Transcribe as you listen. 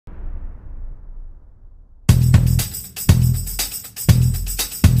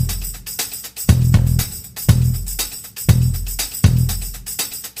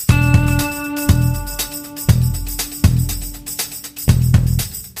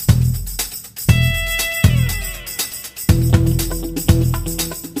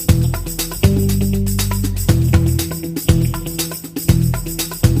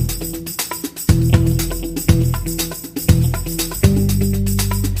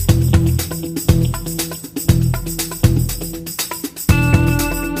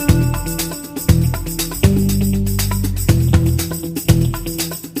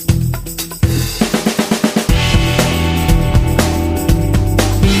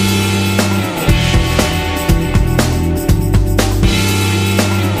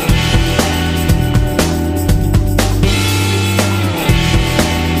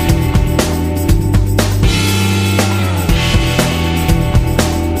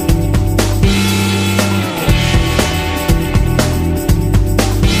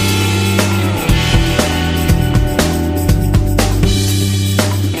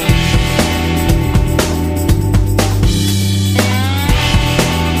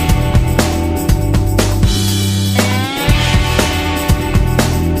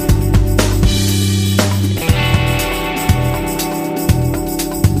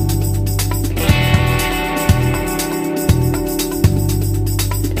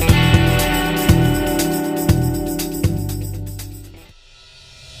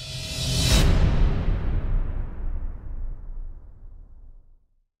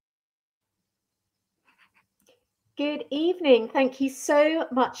evening. Thank you so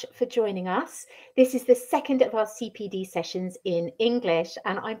much for joining us. This is the second of our CPD sessions in English,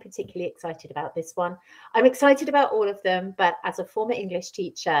 and I'm particularly excited about this one. I'm excited about all of them, but as a former English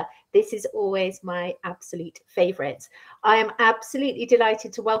teacher, this is always my absolute favourite. I am absolutely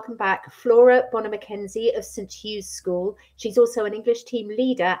delighted to welcome back Flora Bonner-Mackenzie of St Hugh's School. She's also an English team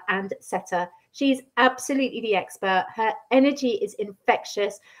leader and setter. She's absolutely the expert. Her energy is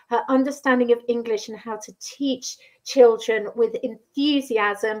infectious. Her understanding of English and how to teach children with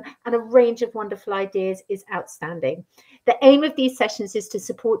enthusiasm and a range of wonderful ideas is outstanding. The aim of these sessions is to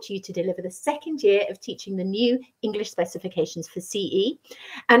support you to deliver the second year of teaching the new English specifications for CE.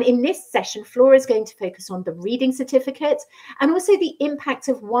 And in this session, Flora is going to focus on the reading certificate and also the impact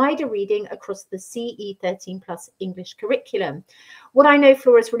of wider reading across the CE 13+ English curriculum. What I know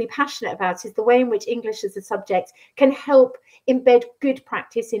Flora is really passionate about is the way in which English as a subject can help embed good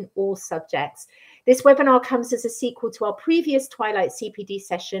practice in all subjects. This webinar comes as a sequel to our previous Twilight CPD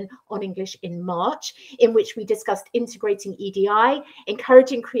session on English in March, in which we discussed integrating EDI,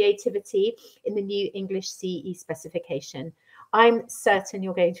 encouraging creativity in the new English CE specification. I'm certain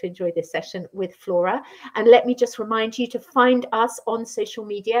you're going to enjoy this session with Flora. And let me just remind you to find us on social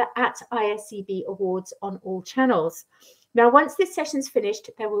media at ISEB Awards on all channels. Now, once this session's finished,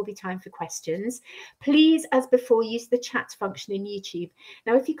 there will be time for questions. Please, as before, use the chat function in YouTube.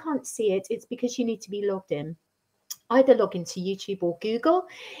 Now, if you can't see it, it's because you need to be logged in. Either log into YouTube or Google.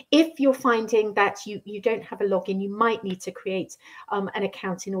 If you're finding that you don't have a login, you might need to create an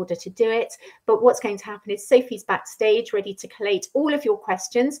account in order to do it. But what's going to happen is Sophie's backstage ready to collate all of your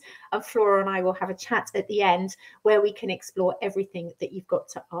questions, and Flora and I will have a chat at the end where we can explore everything that you've got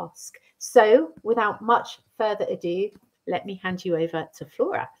to ask. So without much further ado, let me hand you over to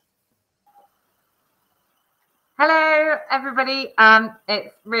Flora. Hello, everybody.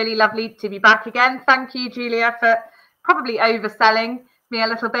 It's really lovely to be back again. Thank you, Julia, for probably overselling me a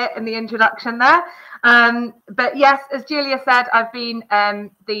little bit in the introduction there. But yes, as Julia said, I've been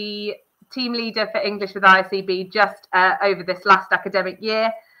the team leader for English with ISEB just over this last academic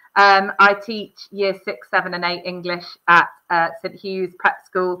year. I teach years 6, 7 and 8 English at St Hugh's Prep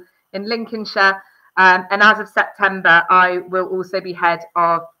School in Lincolnshire. And as of September, I will also be head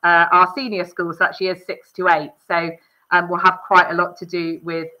of our senior school, so that's years 6 to 8. So we'll have quite a lot to do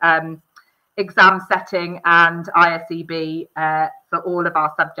with exam setting and ISEB for all of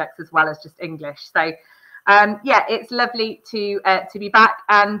our subjects as well as just English. So yeah, it's lovely to be back.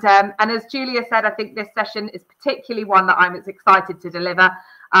 And as Julia said, I think this session is particularly one that I'm as excited to deliver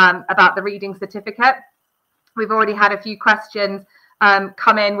about the reading certificate. We've already had a few questions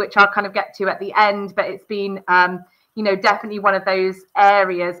come in, which I'll kind of get to at the end, but it's been, you know, definitely one of those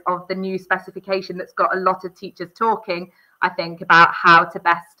areas of the new specification that's got a lot of teachers talking, I think, about how to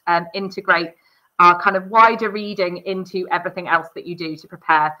best integrate our kind of wider reading into everything else that you do to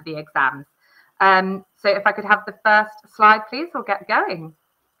prepare for the exams. So if I could have the first slide, please, we'll get going.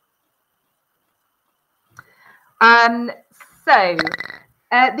 So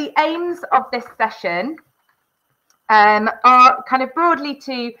the aims of this session are kind of broadly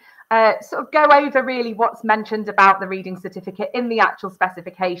to sort of go over really what's mentioned about the reading certificate in the actual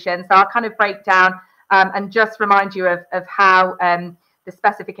specification. So I'll kind of break down and just remind you of how the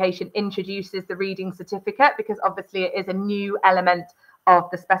specification introduces the reading certificate, because obviously it is a new element of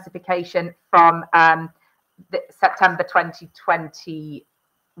the specification from September 2021.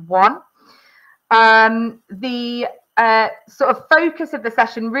 The sort of focus of the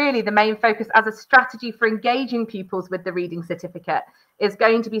session, really the main focus as a strategy for engaging pupils with the reading certificate, is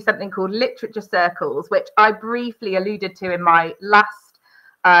going to be something called literature circles, which I briefly alluded to in my last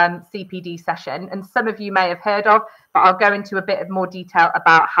CPD session, and some of you may have heard of, but I'll go into a bit of more detail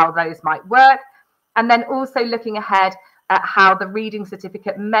about how those might work. And then also looking ahead at how the reading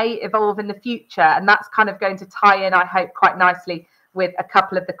certificate may evolve in the future, and that's kind of going to tie in, I hope, quite nicely with a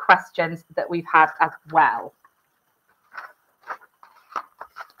couple of the questions that we've had as well.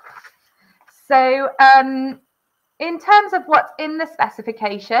 So in terms of what's in the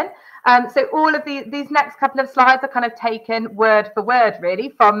specification, so all of these next couple of slides are kind of taken word for word, really,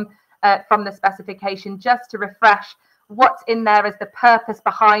 from the specification, just to refresh what's in there as the purpose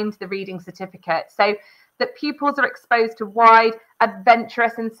behind the reading certificate. So that pupils are exposed to wide,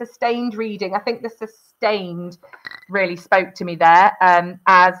 adventurous and sustained reading. I think the sustained really spoke to me there.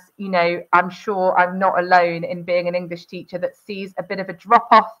 As you know, I'm sure I'm not alone in being an English teacher that sees a bit of a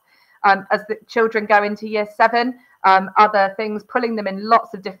drop-off as the children go into year 7, other things pulling them in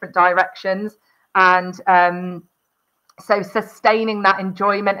lots of different directions. And so sustaining that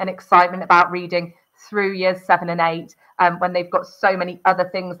enjoyment and excitement about reading through years 7 and 8, when they've got so many other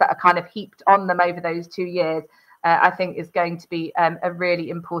things that are kind of heaped on them over those 2 years, I think is going to be a really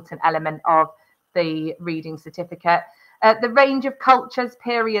important element of the reading certificate. The range of cultures,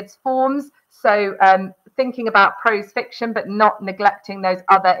 periods, forms. So thinking about prose fiction, but not neglecting those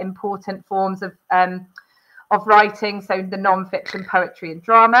other important forms of writing. So the non-fiction, poetry and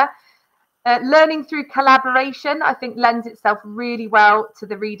drama. Learning through collaboration, I think, lends itself really well to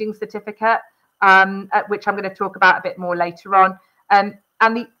the reading certificate, which I'm going to talk about a bit more later on. And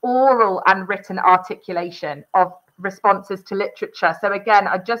the oral and written articulation of responses to literature. So again,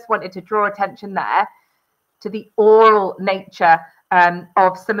 I just wanted to draw attention there to the oral nature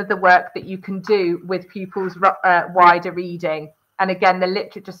of some of the work that you can do with pupils' wider reading. And again, the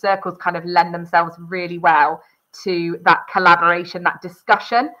literature circles kind of lend themselves really well to that collaboration, that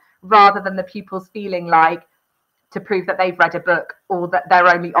discussion, rather than the pupils feeling like, to prove that they've read a book, or that their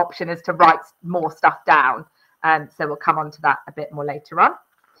only option is to write more stuff down. So we'll come on to that a bit more later on.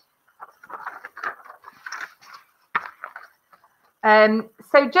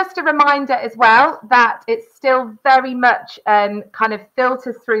 So just a reminder as well that it's still very much kind of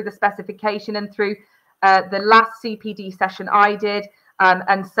filters through the specification and through the last CPD session I did,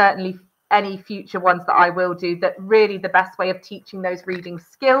 and certainly any future ones that I will do, that really the best way of teaching those reading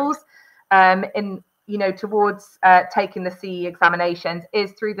skills towards taking the CE examinations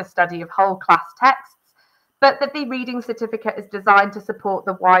is through the study of whole class texts, but that the reading certificate is designed to support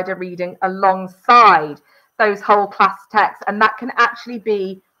the wider reading alongside those whole class texts, and that can actually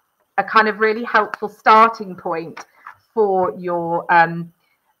be a kind of really helpful starting point for your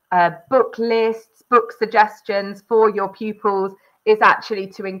book lists, book suggestions for your pupils, is actually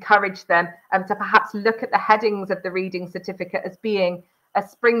to encourage them to perhaps look at the headings of the reading certificate as being a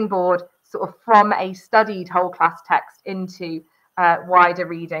springboard sort of from a studied whole class text into wider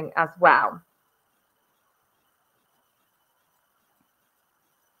reading as well.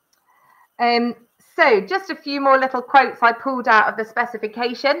 So just a few more little quotes I pulled out of the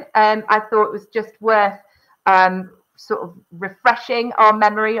specification. I thought it was just worth sort of refreshing our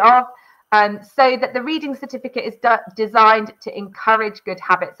memory of. So that the reading certificate is designed to encourage good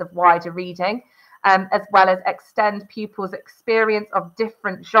habits of wider reading, as well as extend pupils' experience of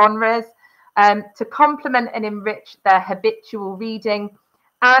different genres, to complement and enrich their habitual reading,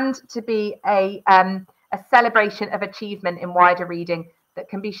 and to be a celebration of achievement in wider reading that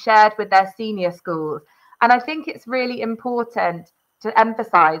can be shared with their senior schools. And I think it's really important to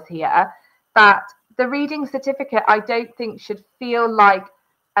emphasize here that the reading certificate, I don't think, should feel like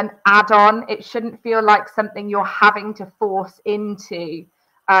an add-on. It shouldn't feel like something you're having to force into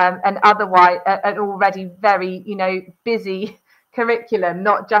an already very busy curriculum,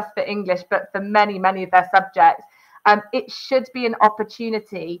 not just for English but for many of their subjects. It should be an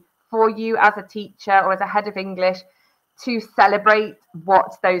opportunity for you as a teacher or as a head of English to celebrate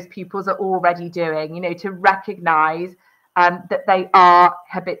what those pupils are already doing, to recognize that they are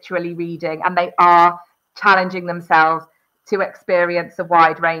habitually reading and they are challenging themselves to experience a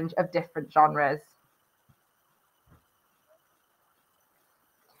wide range of different genres.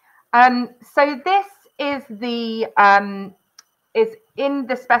 So this is is in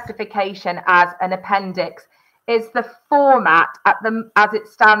the specification as an appendix, is the format as it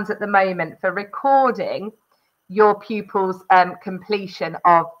stands at the moment for recording your pupils' completion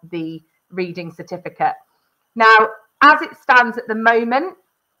of the reading certificate. Now, as it stands at the moment,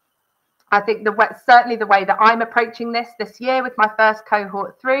 I think certainly the way that I'm approaching this year with my first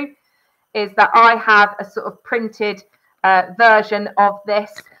cohort through is that I have a sort of printed version of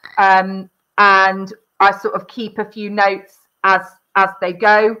this, and I sort of keep a few notes as they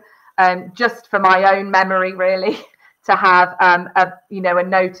go, just for my own memory, really, to have a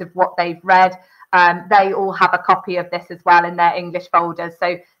note of what they've read. They all have a copy of this as well in their English folders,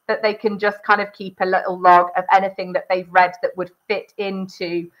 so that they can just kind of keep a little log of anything that they've read that would fit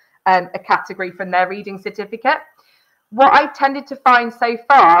into a category from their reading certificate. What I've tended to find so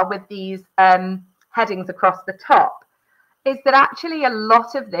far with these headings across the top is that actually a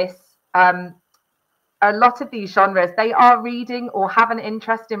lot of these genres, they are reading or have an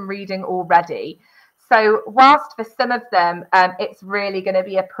interest in reading already. So whilst for some of them it's really going to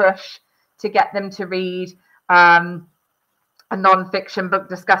be a push to get them to read a non-fiction book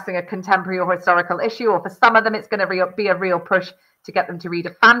discussing a contemporary or historical issue, or for some of them it's going to be a real push to get them to read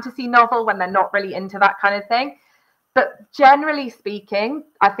a fantasy novel when they're not really into that kind of thing. But generally speaking,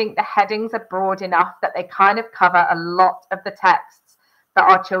 I think the headings are broad enough that they kind of cover a lot of the texts that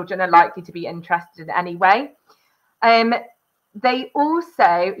our children are likely to be interested in anyway. They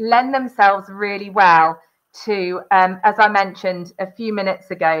also lend themselves really well to, as I mentioned a few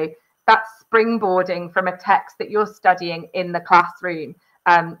minutes ago, that springboarding from a text that you're studying in the classroom.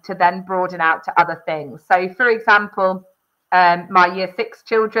 to then broaden out to other things. So, for example, my Year 6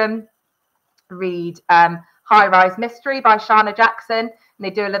 children read High Rise Mystery by Shana Jackson, and they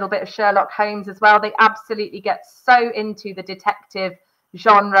do a little bit of Sherlock Holmes as well. They absolutely get so into the detective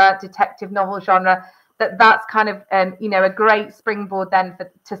genre, detective novel genre, that's kind of a great springboard then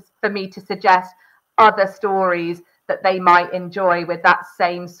for me to suggest other stories that they might enjoy with that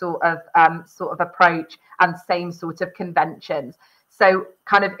same sort of approach and same sort of conventions. So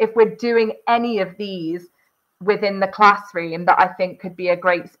kind of if we're doing any of these within the classroom that I think could be a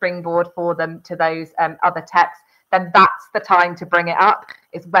great springboard for them to those other texts, then that's the time to bring it up,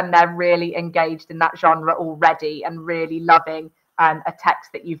 is when they're really engaged in that genre already and really loving a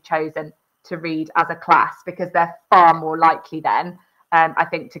text that you've chosen to read as a class, because they're far more likely then, I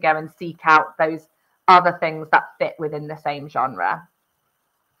think, to go and seek out those other things that fit within the same genre.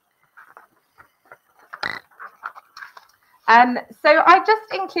 So I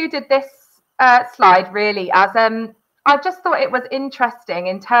just included this slide really as I just thought it was interesting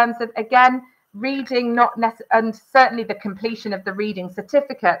in terms of, again, reading and certainly the completion of the reading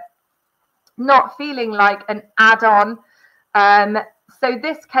certificate not feeling like an add-on. So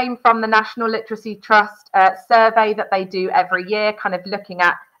this came from the National Literacy Trust survey that they do every year, kind of looking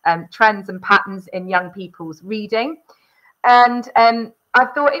at trends and patterns in young people's reading. And I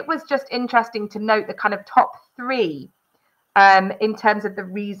thought it was just interesting to note the kind of top 3 in terms of the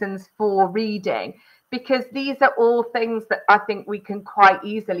reasons for reading, because these are all things that I think we can quite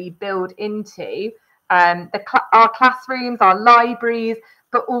easily build into our classrooms, our libraries,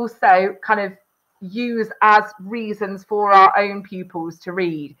 but also kind of use as reasons for our own pupils to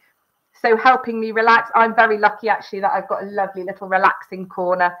read. So helping me relax. I'm very lucky actually that I've got a lovely little relaxing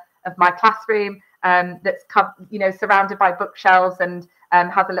corner of my classroom that's surrounded by bookshelves and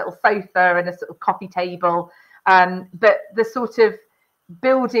has a little sofa and a sort of coffee table. But the sort of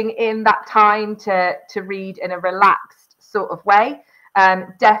building in that time to read in a relaxed sort of way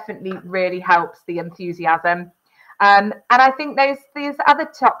definitely really helps the enthusiasm. And I think these other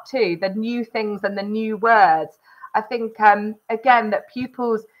top 2, the new things and the new words, I think, again, that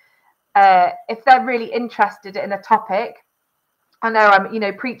pupils, if they're really interested in a topic, I know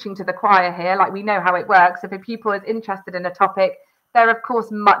I'm, preaching to the choir here, like we know how it works. If a pupil is interested in a topic, they're, of course,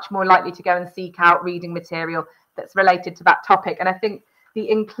 much more likely to go and seek out reading material that's related to that topic. And I think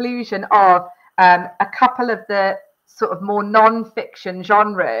the inclusion of a couple of the sort of more non-fiction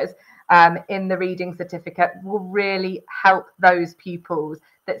genres in the reading certificate will really help those pupils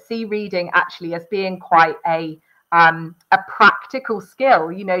that see reading actually as being quite a practical skill,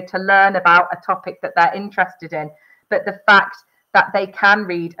 to learn about a topic that they're interested in. But the fact that they can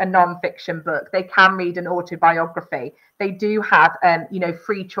read a non-fiction book, they can read an autobiography, they do have,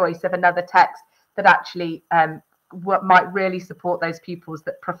 free choice of another text that actually what might really support those pupils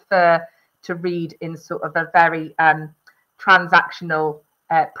that prefer to read in sort of a very transactional,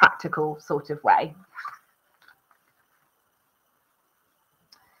 practical sort of way.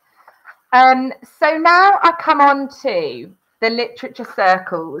 So now I come on to the literature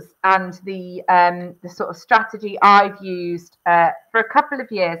circles and the sort of strategy I've used for a couple of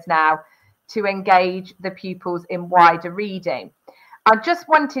years now to engage the pupils in wider reading. I just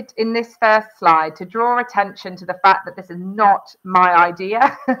wanted in this first slide to draw attention to the fact that this is not my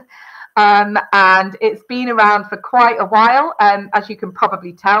idea. And it's been around for quite a while, as you can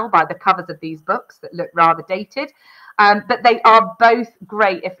probably tell by the covers of these books that look rather dated. But they are both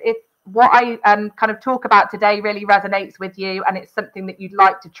great. If what I kind of talk about today really resonates with you and it's something that you'd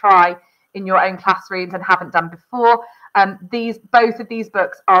like to try in your own classrooms and haven't done before, both of these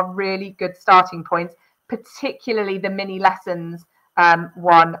books are really good starting points, particularly the mini lessons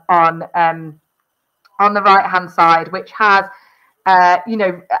one on the right hand side, which has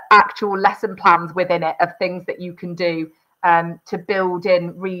actual lesson plans within it of things that you can do to build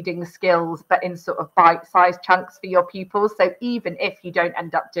in reading skills, but in sort of bite-sized chunks for your pupils. So even if you don't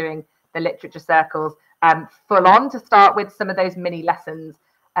end up doing the literature circles full on to start with, some of those mini lessons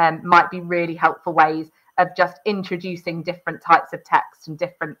might be really helpful ways of just introducing different types of text and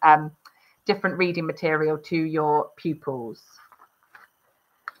different reading material to your pupils.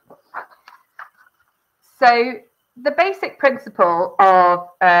 So the basic principle of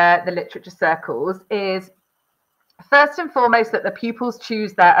the literature circles is, first and foremost, that the pupils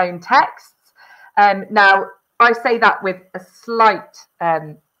choose their own texts. Now, I say that with a slight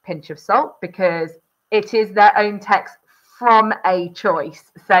pinch of salt because it is their own text from a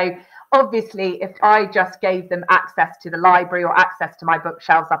choice. So obviously, if I just gave them access to the library or access to my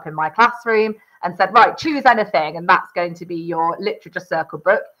bookshelves up in my classroom and said, right, choose anything, and that's going to be your literature circle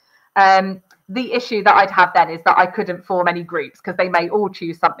book, The issue that I'd have then is that I couldn't form any groups because they may all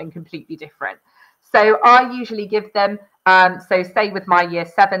choose something completely different. So I usually give them, so say with my year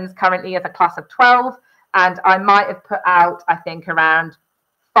 7s currently as a class of 12, and I might have put out, I think, around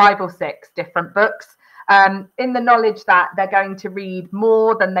 5 or 6 different books, in the knowledge that they're going to read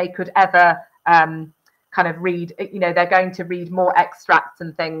more than they could ever kind of read. You know, they're going to read more extracts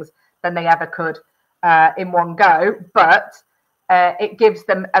and things than they ever could in one go, but it gives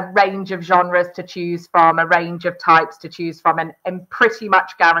them a range of genres to choose from, a range of types to choose from, and pretty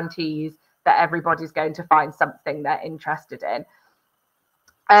much guarantees that everybody's going to find something they're interested in.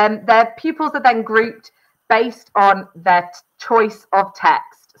 Their pupils are then grouped based on their choice of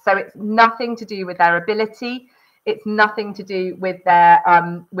text. So it's nothing to do with their ability. It's nothing to do with their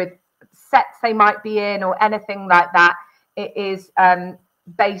with sets they might be in or anything like that. It is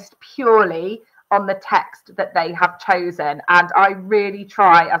based purely on the text that they have chosen. And I really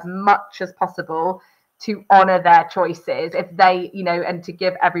try as much as possible to honour their choices, if they, you know, and to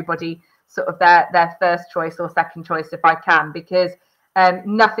give everybody sort of their first choice or second choice if I can, because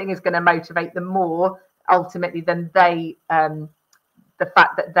nothing is going to motivate them more ultimately than they, the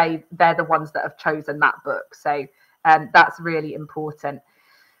fact that they're the ones that have chosen that book. So that's really important.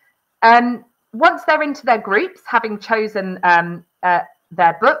 Once they're into their groups, having chosen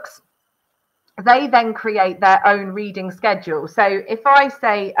their books, they then create their own reading schedule. So if I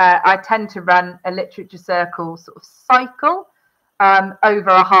say I tend to run a literature circle sort of cycle over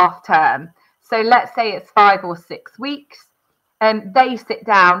a half term. So let's say it's 5 or 6 weeks, and they sit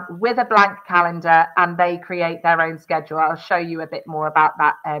down with a blank calendar and they create their own schedule. I'll show you a bit more about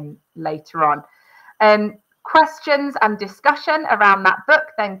that later on. Questions and discussion around that book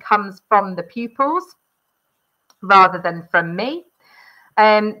then comes from the pupils rather than from me.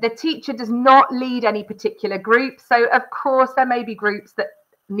 The teacher does not lead any particular group. So of course there may be groups that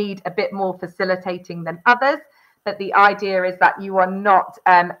need a bit more facilitating than others, but the idea is that you are not,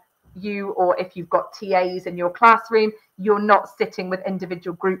 or if you've got TAs in your classroom, you're not sitting with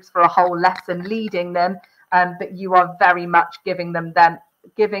individual groups for a whole lesson leading them, but you are very much giving them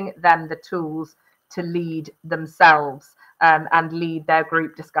the tools to lead themselves and lead their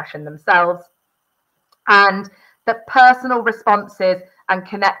group discussion themselves. And the personal responses and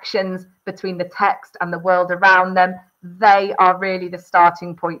connections between the text and the world around them, they are really the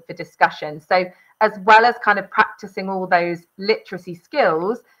starting point for discussion. So as well as kind of practicing all those literacy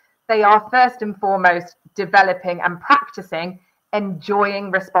skills, they are first and foremost developing and practicing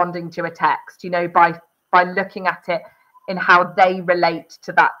enjoying responding to a text, you know, by looking at it in how they relate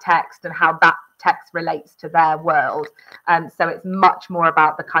to that text and how that text relates to their world. So it's much more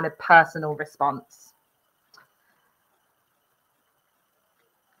about the kind of personal response.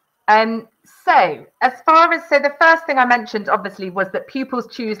 So as far as, so the first thing I mentioned obviously was that pupils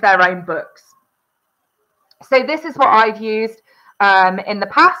choose their own books. So this is what I've used in the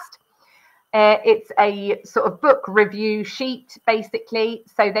past. It's a sort of book review sheet, basically.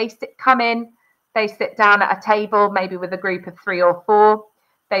 So they come in, they sit down at a table, maybe with a group of 3 or 4.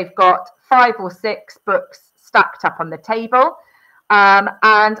 They've got 5 or 6 books stacked up on the table. And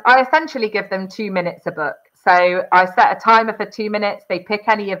I essentially give them 2 minutes a book. So I set a timer for 2 minutes. They pick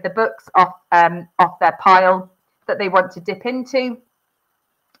any of the books off their pile that they want to dip into.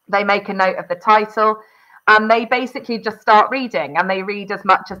 They make a note of the title, and they basically just start reading, and they read as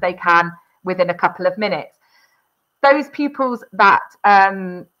much as they can within a couple of minutes. Those pupils that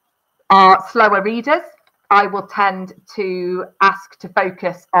are slower readers, I will tend to ask to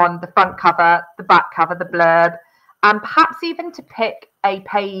focus on the front cover, the back cover, the blurb, and perhaps even to pick a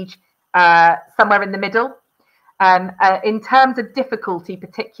page somewhere in the middle. In terms of difficulty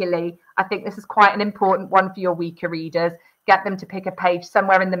particularly, I think this is quite an important one for your weaker readers. Get them to pick a page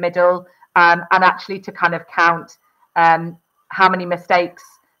somewhere in the middle, and actually to kind of count how many mistakes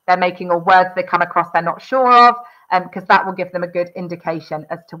they're making or words they come across they're not sure of, because that will give them a good indication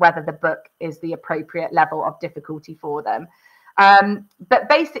as to whether the book is the appropriate level of difficulty for them. But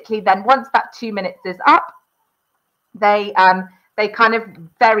basically then once that 2 minutes is up, they kind of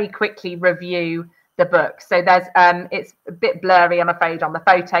very quickly review the book. So there's it's a bit blurry, I'm afraid, on the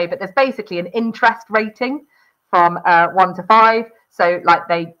photo, but there's basically an interest rating from 1 to 5. So like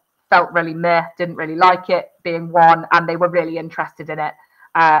they felt really meh, didn't really like it, being 1, and they were really interested in it,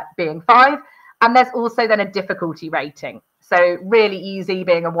 being 5. And there's also then a difficulty rating. So really easy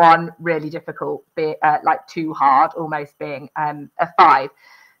being a 1, really difficult, like too hard, almost being a 5.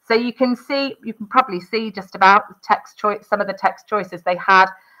 So you can probably see just about the text choice, some of the text choices they had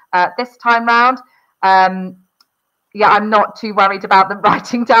this time round. yeah, I'm not too worried about them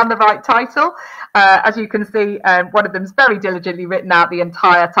writing down the right title. As you can see, one of them's very diligently written out the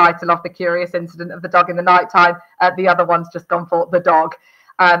entire title of The Curious Incident of the Dog in the Nighttime. The other one's just gone for The Dog.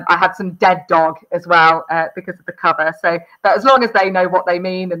 I had some dead dog as well because of the cover. So, but as long as they know what they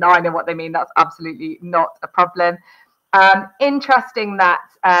mean and I know what they mean, that's absolutely not a problem. Interesting that,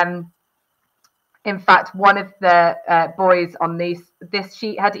 in fact, one of the boys on this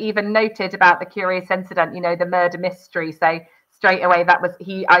sheet had even noted about the curious incident, you know, the murder mystery. So straight away,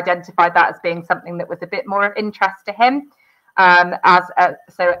 he identified that as being something that was a bit more of interest to him.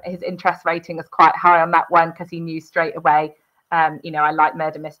 So his interest rating is quite high on that one because he knew straight away, you know, I like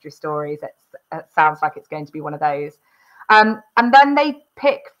murder mystery stories. It sounds like it's going to be one of those. And then they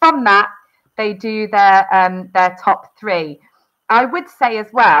pick from that, they do their top three. I would say as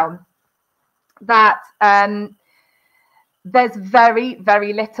well that there's very,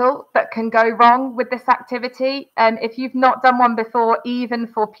 very little that can go wrong with this activity. And if you've not done one before, even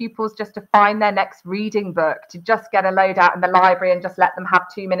for pupils just to find their next reading book, to just get a load out in the library and just let them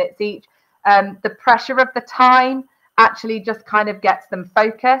have 2 minutes each, the pressure of the time actually just kind of gets them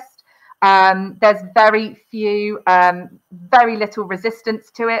focused. There's very little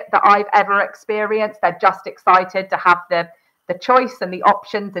resistance to it that I've ever experienced. They're just excited to have the choice and the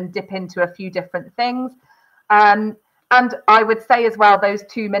options and dip into a few different things. And I would say as well, those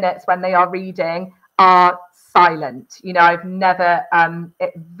 2 minutes when they are reading are silent. You know, I've never,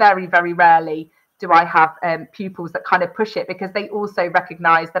 very, very rarely do I have pupils that kind of push it, because they also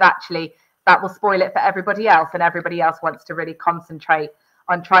recognize that actually that will spoil it for everybody else, and everybody else wants to really concentrate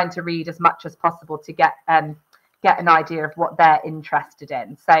on trying to read as much as possible to get an idea of what they're interested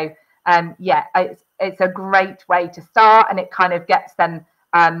in. So yeah, it's a great way to start, and it kind of gets them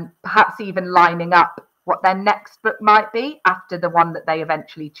perhaps even lining up what their next book might be after the one that they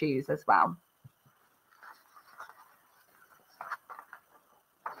eventually choose as well.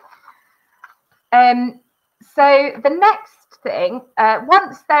 So the next thing,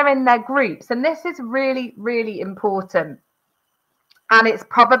 once they're in their groups, and this is really, really important, and it's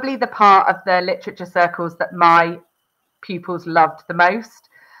probably the part of the literature circles that my pupils loved the most,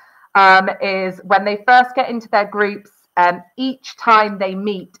 is when they first get into their groups, each time they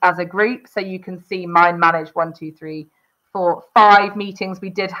meet as a group. So you can see mine managed 1, 2, 3, 4, 5 meetings. We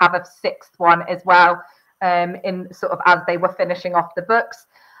did have a 6th one as well, in sort of as they were finishing off the books.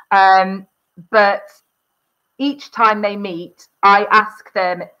 But each time they meet, I ask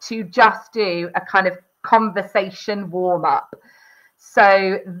them to just do a kind of conversation warm-up.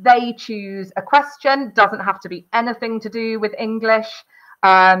 So they choose a question, doesn't have to be anything to do with English.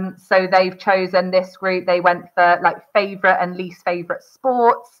 So they've chosen this group. They went for like favorite and least favorite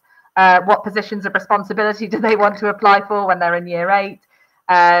sports. What positions of responsibility do they want to apply for when they're in year 8?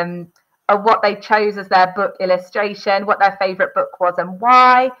 Or what they chose as their book illustration, what their favorite book was and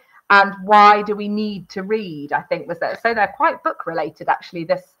why do we need to read, I think was that. So they're quite book related, actually,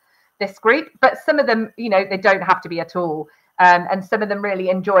 this group, but some of them, you know, they don't have to be at all. And some of them really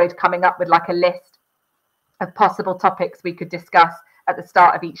enjoyed coming up with like a list of possible topics we could discuss at the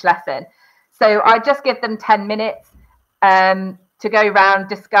start of each lesson. So I just give them 10 minutes to go around,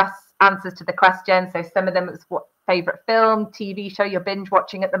 discuss answers to the questions. So some of them was what favorite film, TV show you're binge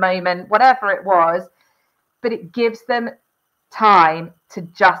watching at the moment, whatever it was, but it gives them time to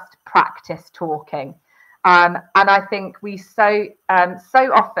just practice talking. And I think we so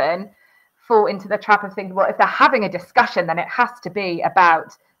often fall into the trap of thinking, well, if they're having a discussion, then it has to be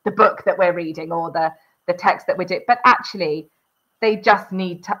about the book that we're reading or the text that we're doing. But actually, they just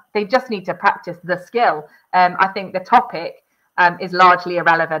need to practice the skill. I think the topic is largely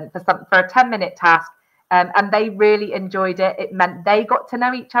irrelevant for a 10-minute task. And they really enjoyed it. It meant they got to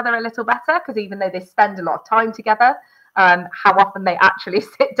know each other a little better, because even though they spend a lot of time together, how often they actually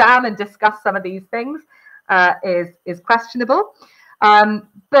sit down and discuss some of these things is questionable.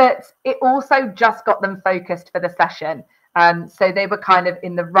 But it also just got them focused for the session. So they were kind of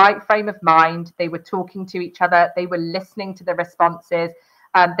in the right frame of mind. They were talking to each other. They were listening to the responses.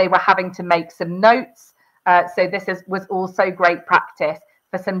 They were having to make some notes. So this was also great practice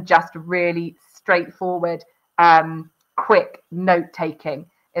for some just really straightforward, quick note taking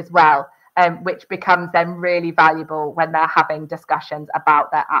as well, which becomes then really valuable when they're having discussions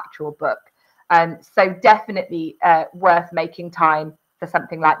about their actual book. So definitely worth making time for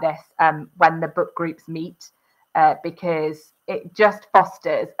something like this when the book groups meet, because it just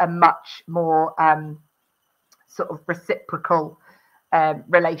fosters a much more sort of reciprocal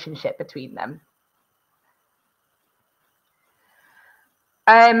relationship between them.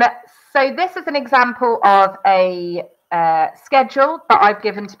 So this is an example of a schedule that I've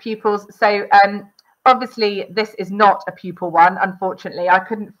given to pupils. So Obviously, this is not a pupil one. Unfortunately, I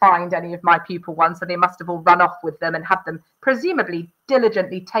couldn't find any of my pupil ones, so they must have all run off with them and had them presumably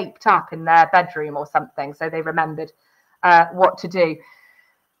diligently taped up in their bedroom or something, so they remembered what to do.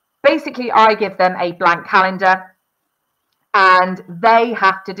 Basically, I give them a blank calendar and they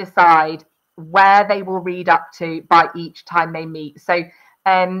have to decide where they will read up to by each time they meet. So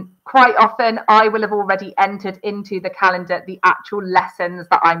quite often I will have already entered into the calendar the actual lessons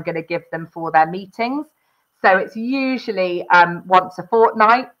that I'm going to give them for their meetings. So it's usually once a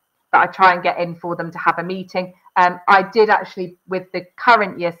fortnight that I try and get in for them to have a meeting. I did actually, with the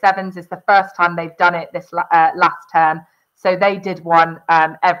current year 7s, is the first time they've done it this last term. So they did one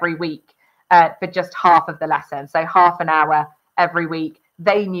every week for just half of the lesson. So half an hour every week.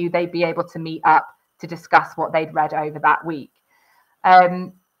 They knew they'd be able to meet up to discuss what they'd read over that week.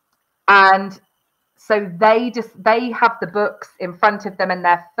 And so they have the books in front of them, and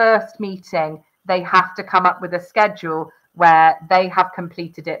their first meeting, they have to come up with a schedule where they have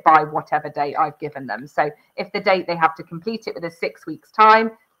completed it by whatever date I've given them. So if the date they have to complete it within 6 weeks'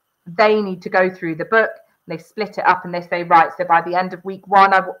 time, they need to go through the book. They split it up and they say, right, so by the end of week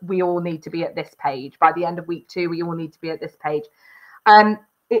 1, we all need to be at this page. By the end of week 2, we all need to be at this page.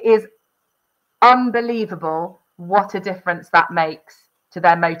 It is unbelievable what a difference that makes to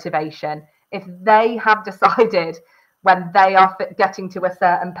their motivation. If they have decided when they are getting to a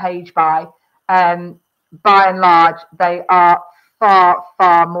certain page by and large, they are far,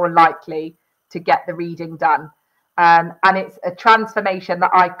 far more likely to get the reading done. And it's a transformation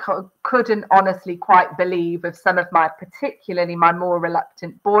that I couldn't honestly quite believe with some of particularly my more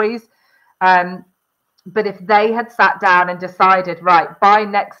reluctant boys. But if they had sat down and decided, right, by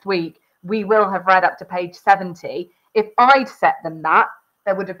next week, we will have read up to page 70. If I'd set them that,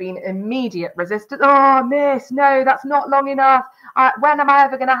 there would have been immediate resistance. Oh, miss, no, that's not long enough. When am I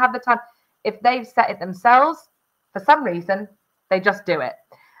ever going to have the time? If they've set it themselves, for some reason, they just do it.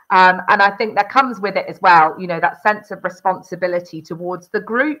 And I think that comes with it as well, you know, that sense of responsibility towards the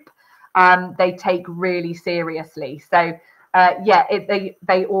group, they take really seriously. So,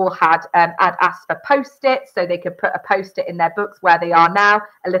 they all had asked for post-its, so they could put a post-it in their books where they are now,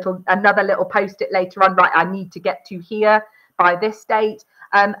 another little post-it later on, right, I need to get to here by this date.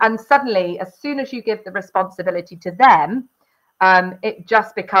 And suddenly, as soon as you give the responsibility to them, it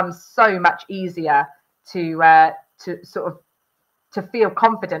just becomes so much easier to feel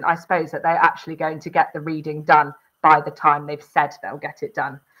confident, I suppose, that they're actually going to get the reading done by the time they've said they'll get it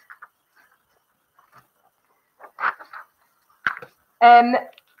done.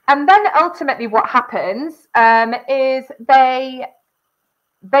 And then ultimately what happens is they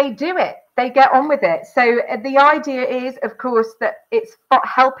do it. They get on with it. So the idea is, of course, that it's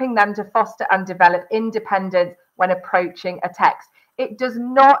helping them to foster and develop independence when approaching a text. It does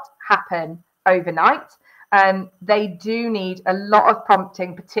not happen overnight. They do need a lot of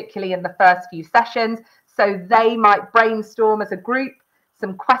prompting, particularly in the first few sessions. So they might brainstorm as a group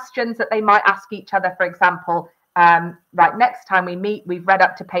some questions that they might ask each other. For example, right, next time we meet, we've read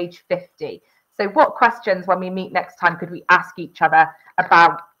up to page 50. So what questions when we meet next time could we ask each other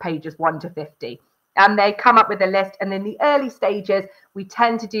about pages 1 to 50? And they come up with a list. And in the early stages, we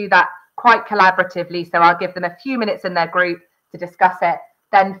tend to do that quite collaboratively. So I'll give them a few minutes in their group to discuss it,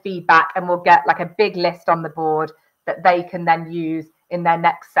 then feedback, and we'll get like a big list on the board that they can then use in their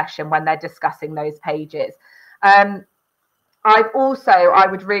next session when they're discussing those pages. I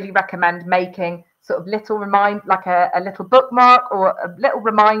would really recommend making sort of little like a little bookmark or a little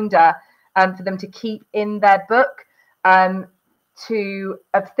reminder for them to keep in their book of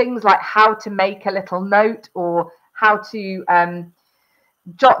things like how to make a little note or how to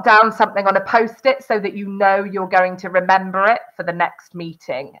jot down something on a post-it so that you know you're going to remember it for the next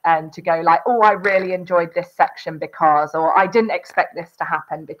meeting, and to go like, oh, I really enjoyed this section because, or I didn't expect this to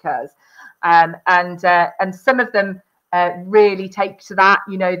happen because, and some of them really take to that,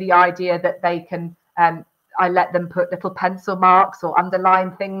 you know, the idea that they can, I let them put little pencil marks or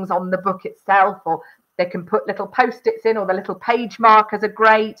underline things on the book itself, or they can put little post-its in, or the little page markers are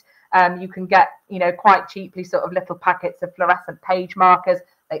great. You can get, you know, quite cheaply sort of little packets of fluorescent page markers.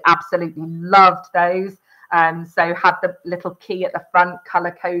 They absolutely loved those. So had the little key at the front,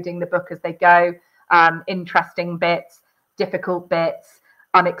 color coding the book as they go. Interesting bits, difficult bits,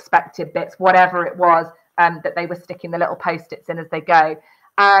 unexpected bits, whatever it was that they were sticking the little post-its in as they go.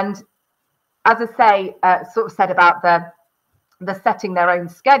 And as I say, sort of said about the setting their own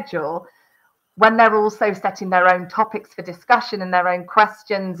schedule, when they're also setting their own topics for discussion and their own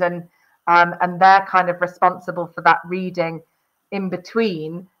questions, and they're kind of responsible for that reading in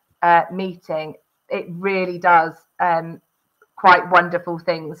between meeting, it really does quite wonderful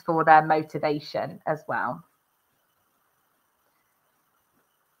things for their motivation as well.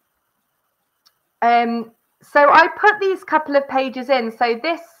 So I put these couple of pages in. So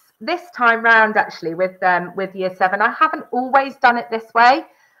this time round, actually, with Year 7, I haven't always done it this way.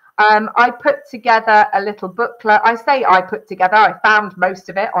 I put together a little booklet. I say I put together. I found most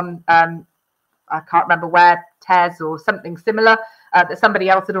of it on, I can't remember where, TES or something similar that somebody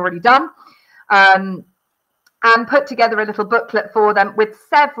else had already done. And put together a little booklet for them with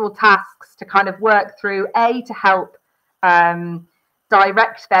several tasks to kind of work through, to help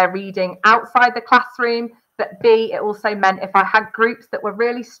direct their reading outside the classroom, but B, it also meant if I had groups that were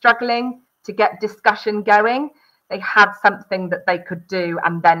really struggling to get discussion going, they had something that they could do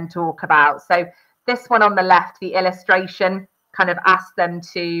and then talk about. So this one on the left, the illustration, kind of asked them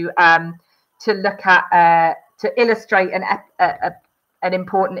to look at, to illustrate an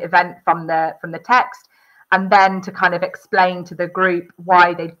important event from the text, and then to kind of explain to the group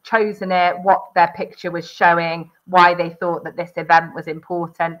why they'd chosen it, what their picture was showing, why they thought that this event was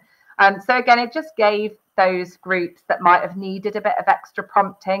important. So again, it just gave those groups that might have needed a bit of extra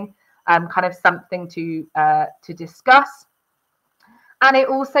prompting, kind of something to discuss. And it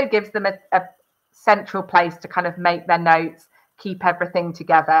also gives them a central place to kind of make their notes, keep everything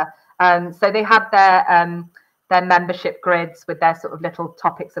together. So they had their membership grids with their sort of little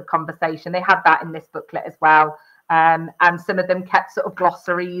topics of conversation. They had that in this booklet as well. And some of them kept sort of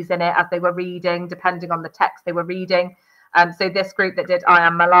glossaries in it as they were reading, depending on the text they were reading. So this group that did I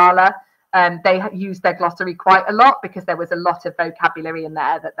Am Malala, they used their glossary quite a lot because there was a lot of vocabulary in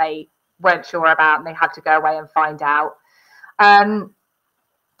there that they weren't sure about and they had to go away and find out.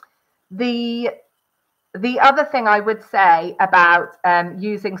 The other thing I would say about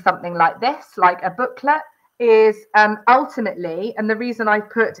using something like this, like a booklet, is ultimately, and the reason I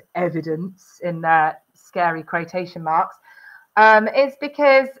put evidence in scary quotation marks, is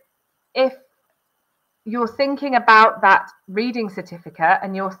because if you're thinking about that reading certificate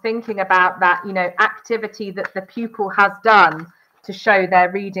and you're thinking about that, you know, activity that the pupil has done to show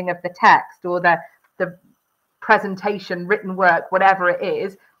their reading of the text or the presentation, written work, whatever it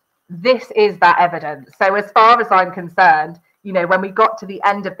is, this is that evidence. So as far as I'm concerned, you know, when we got to the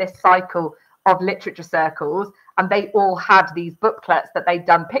end of this cycle of literature circles and they all had these booklets that they'd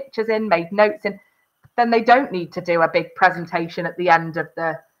done pictures in, made notes in, then they don't need to do a big presentation at the end of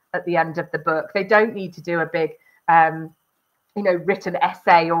the book. They don't need to do a big you know, written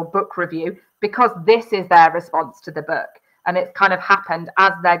essay or book review, because this is their response to the book and it's kind of happened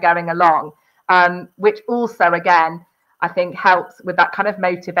as they're going along, which also again I think helps with that kind of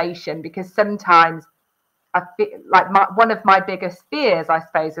motivation, because sometimes I feel like one of my biggest fears, I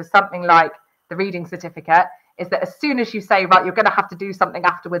suppose, is something like the reading certificate, is that as soon as you say, right, you're going to have to do something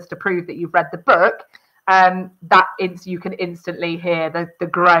afterwards to prove that you've read the book, you can instantly hear the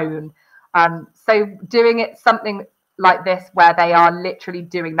groan. So doing it something like this where they are literally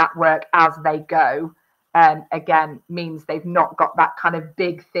doing that work as they go, again, means they've not got that kind of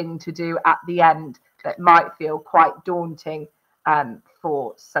big thing to do at the end that might feel quite daunting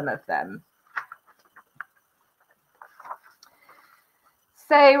for some of them.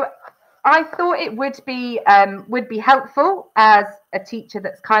 So I thought it would be helpful as a teacher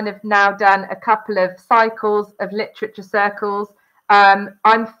that's kind of now done a couple of cycles of literature circles.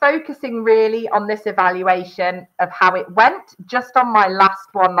 I'm focusing really on this evaluation of how it went, just on my last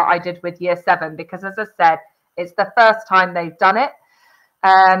one that I did with Year 7, because as I said, it's the first time they've done it.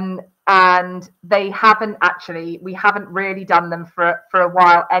 And we haven't really done them for a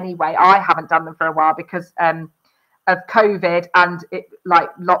while anyway. I haven't done them for a while because of COVID, and it, like,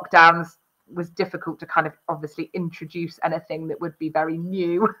 lockdowns, was difficult to kind of obviously introduce anything that would be very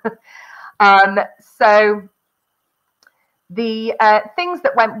new. So the things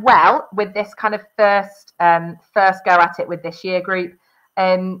that went well with this kind of first go at it with this year group,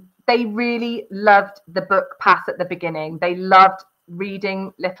 they really loved the book pass at the beginning. They loved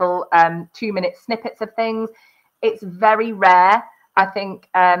reading little 2-minute snippets of things. It's very rare, I think,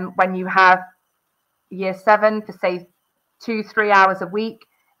 when you have Year 7 for say 2-3 hours a week,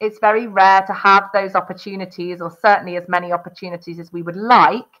 it's very rare to have those opportunities, or certainly as many opportunities as we would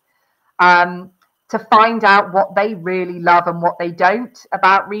like, to find out what they really love and what they don't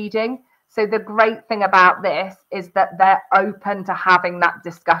about reading. So the great thing about this is that they're open to having that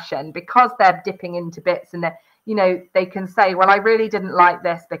discussion, because they're dipping into bits, and you know, they can say, well, I really didn't like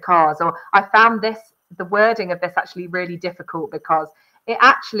this because, or I found the wording of this actually really difficult because it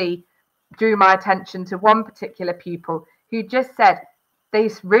actually drew my attention to one particular pupil who just said they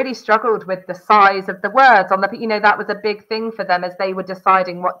really struggled with the size of the words on the, you know, that was a big thing for them as they were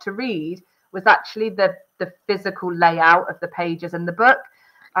deciding what to read, was actually the physical layout of the pages in the book.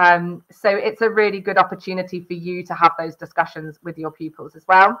 So it's a really good opportunity for you to have those discussions with your pupils as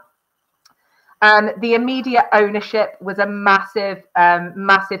well. The immediate ownership was a massive,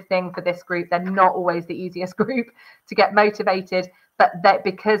 massive thing for this group. They're not always the easiest group to get motivated, but that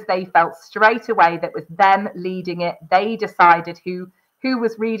because they felt straight away that with them leading it, they decided who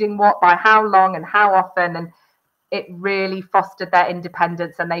was reading what, by how long and how often, and it really fostered their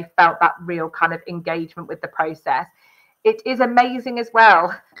independence, and they felt that real kind of engagement with the process. It is amazing as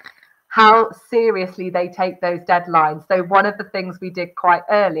well how seriously they take those deadlines. So one of the things we did quite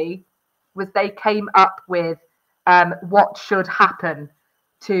early was they came up with what should happen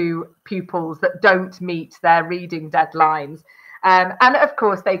to pupils that don't meet their reading deadlines. And of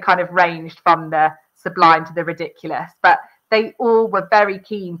course, they kind of ranged from the sublime to the ridiculous, but they all were very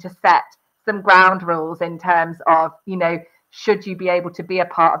keen to set some ground rules in terms of, you know, should you be able to be a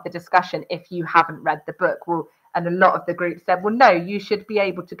part of the discussion if you haven't read the book? Well, and a lot of the group said, well, no, you should be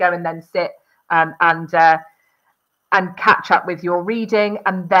able to go and then sit and catch up with your reading,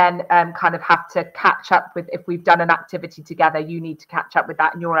 and then kind of have to catch up with, if we've done an activity together, you need to catch up with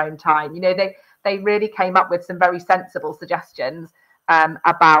that in your own time. You know, they really came up with some very sensible suggestions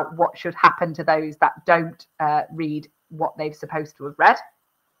about what should happen to those that don't read what they've supposed to have read.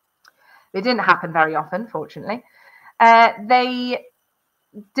 It didn't happen very often, fortunately. They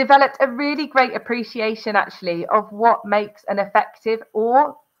developed a really great appreciation, actually, of what makes an effective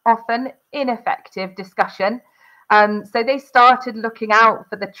or often ineffective discussion. So they started looking out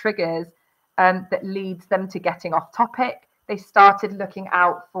for the triggers that leads them to getting off topic. They started looking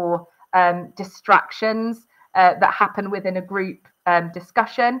out for distractions that happen within a group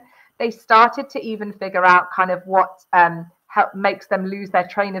discussion. They started to even figure out kind of what makes them lose their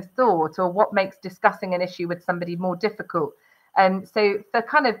train of thought, or what makes discussing an issue with somebody more difficult. So for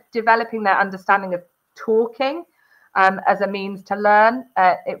kind of developing their understanding of talking as a means to learn,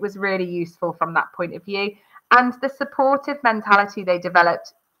 it was really useful from that point of view. And the supportive mentality they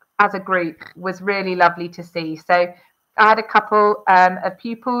developed as a group was really lovely to see. So I had a couple of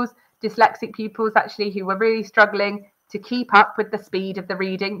pupils, dyslexic pupils actually, who were really struggling to keep up with the speed of the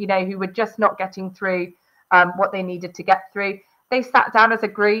reading, you know, who were just not getting through what they needed to get through. They sat down as a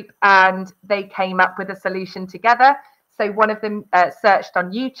group and they came up with a solution together. So one of them searched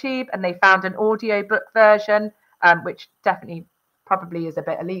on YouTube and they found an audiobook version, which definitely probably is a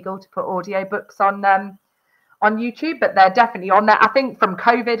bit illegal to put audiobooks on YouTube, but they're definitely on there. I think from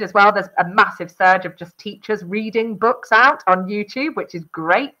COVID as well, there's a massive surge of just teachers reading books out on YouTube, which is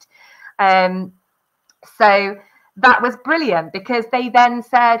great. So that was brilliant, because they then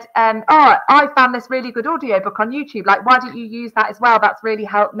said, oh, I found this really good audiobook on YouTube. Like, why don't you use that as well? That's really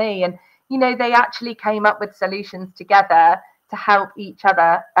helped me. And, you know, they actually came up with solutions together to help each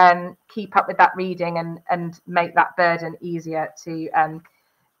other keep up with that reading and make that burden easier to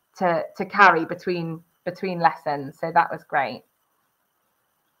carry between lessons. So that was great.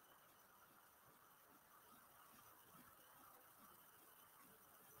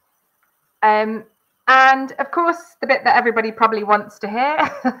 And of course, the bit that everybody probably wants to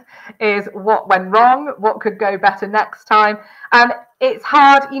hear is what went wrong, what could go better next time. It's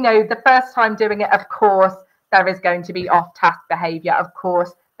hard, you know, the first time doing it, of course, there is going to be off-task behavior. Of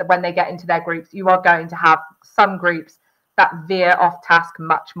course, that when they get into their groups, you are going to have some groups that veer off task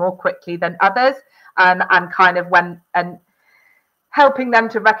much more quickly than others. And kind of helping them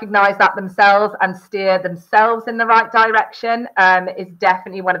to recognize that themselves and steer themselves in the right direction is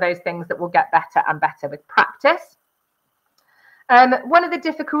definitely one of those things that will get better and better with practice. One of the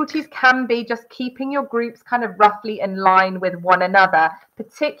difficulties can be just keeping your groups kind of roughly in line with one another,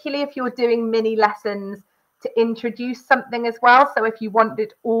 particularly if you're doing mini lessons to introduce something as well. So if you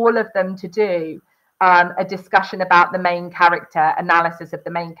wanted all of them to do a discussion about the main character, analysis of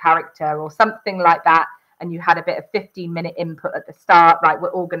the main character or something like that, and you had a bit of 15-minute input at the start, right,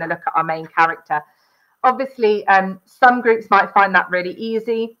 we're all going to look at our main character. Obviously, some groups might find that really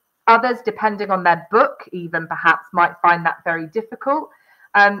easy. Others, depending on their book, even perhaps might find that very difficult.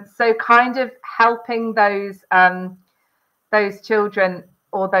 So kind of helping those children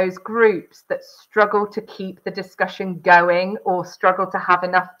or those groups that struggle to keep the discussion going or struggle to have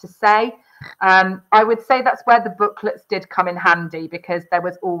enough to say. I would say that's where the booklets did come in handy, because there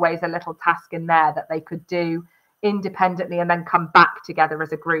was always a little task in there that they could do independently and then come back together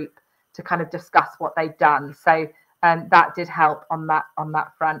as a group to kind of discuss what they've done. So that did help on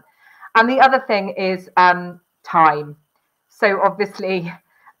that front. And the other thing is time. So obviously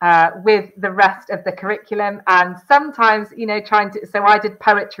with the rest of the curriculum, and sometimes, you know, so I did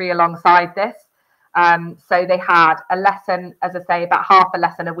poetry alongside this. So they had a lesson, as I say, about half a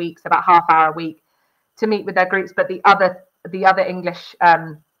lesson a week, so about half hour a week to meet with their groups. But the other English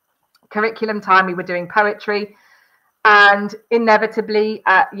curriculum time, we were doing poetry. And inevitably,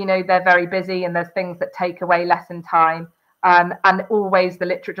 they're very busy and there's things that take away lesson time. And always the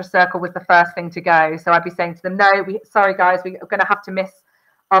literature circle was the first thing to go. So I'd be saying to them, no, sorry guys, we're going to have to miss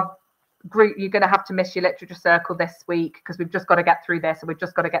our group. You're going to have to miss your literature circle this week because we've just got to get through this, and we've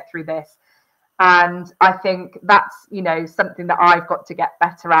just got to get through this. And I think that's, something that I've got to get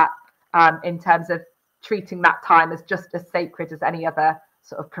better at in terms of treating that time as just as sacred as any other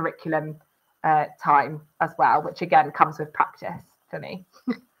sort of curriculum time as well, which again comes with practice for me.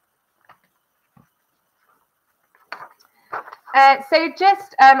 So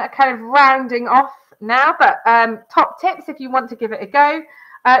just kind of rounding off now, but top tips if you want to give it a go.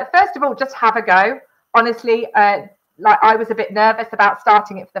 First of all, just have a go. Honestly, like I was a bit nervous about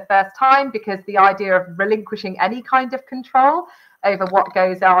starting it for the first time because the idea of relinquishing any kind of control over what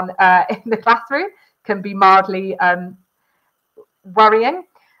goes on in the classroom can be mildly worrying.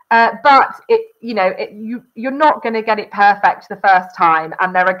 But you're not going to get it perfect the first time,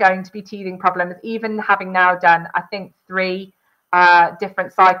 and there are going to be teething problems. Even having now done, I think, 3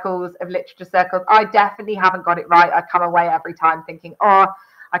 different cycles of literature circles, I definitely haven't got it right. I come away every time thinking, oh,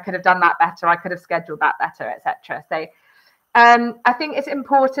 I could have done that better, I could have scheduled that better, etc. So I think it's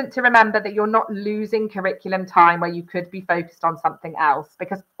important to remember that you're not losing curriculum time where you could be focused on something else,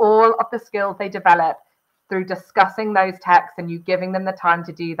 because all of the skills they develop through discussing those texts and you giving them the time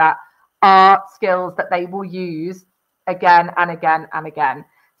to do that are skills that they will use again and again and again.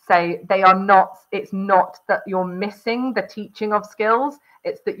 So they are not, it's not that you're missing the teaching of skills,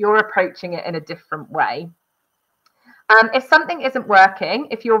 it's that you're approaching it in a different way. If something isn't working,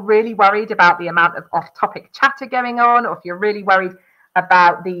 if you're really worried about the amount of off-topic chatter going on, or if you're really worried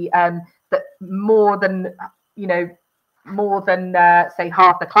about the that more than say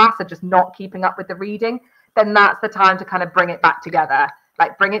half the class are just not keeping up with the reading, then that's the time to kind of bring it back together.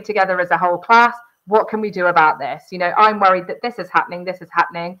 Like bring it together as a whole class. What can we do about this? I'm worried that this is happening. This is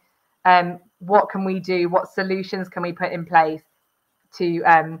happening. What can we do? What solutions can we put in place to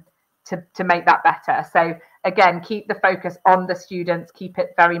make that better? So again, keep the focus on the students, keep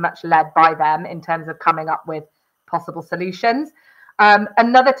it very much led by them in terms of coming up with possible solutions.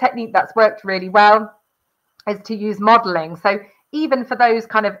 Another technique that's worked really well is to use modelling. So even for those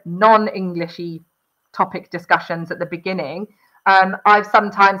kind of non-Englishy topic discussions at the beginning, I've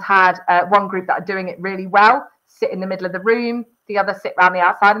sometimes had one group that are doing it really well sit in the middle of the room, the other sit around the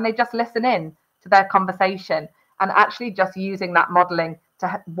outside, and they just listen in to their conversation, and actually just using that modelling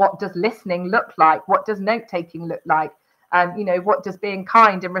to what does listening look like? What does note-taking look like? What does being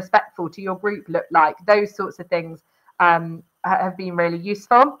kind and respectful to your group look like? Those sorts of things have been really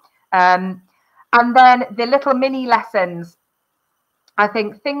useful. And then the little mini lessons, I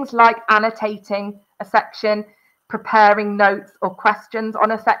think things like annotating a section, preparing notes or questions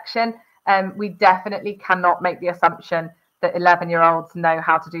on a section, we definitely cannot make the assumption that 11-year-olds know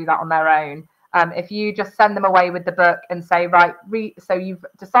how to do that on their own. If you just send them away with the book and say, right, so you've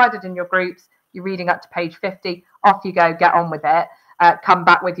decided in your groups, you're reading up to page 50, off you go, get on with it, come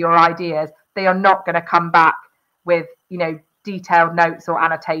back with your ideas. They are not going to come back with, detailed notes or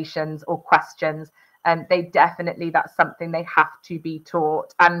annotations or questions. And that's something they have to be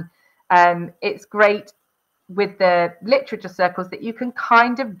taught. And it's great with the literature circles that you can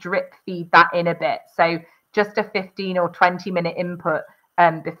kind of drip feed that in a bit. So just a 15 or 20-minute input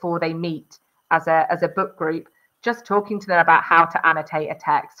before they meet as a book group, just talking to them about how to annotate a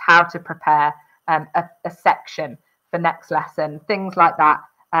text, how to prepare a section for next lesson, things like that,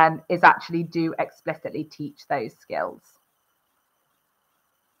 is actually do explicitly teach those skills.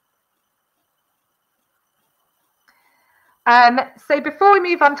 So before we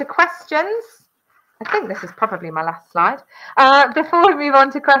move on to questions, I think this is probably my last slide. Before we move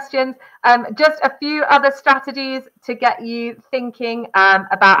on to questions, just a few other strategies to get you thinking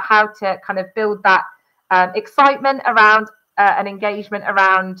about how to kind of build that excitement around an engagement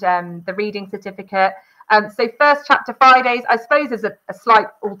around the reading certificate. So first chapter Fridays, I suppose, is a slight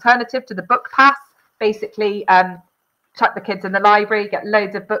alternative to the book pass. Basically, chuck the kids in the library, get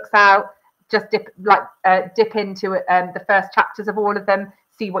loads of books out, just dip into the first chapters of all of them,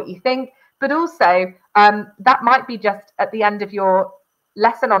 see what you think. But also, that might be just at the end of your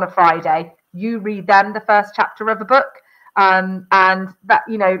lesson on a Friday, you read them the first chapter of a book. And that,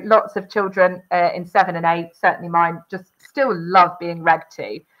 lots of children in 7 and 8, certainly mine, just still love being read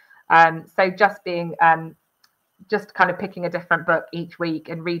to. So just being, just kind of picking a different book each week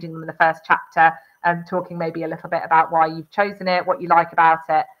and reading them in the first chapter and talking maybe a little bit about why you've chosen it, what you like about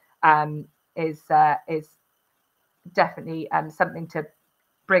it, is definitely something to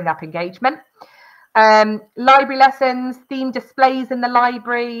bring up engagement. Library lessons, theme displays in the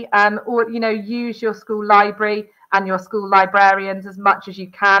library, or use your school library and your school librarians as much as you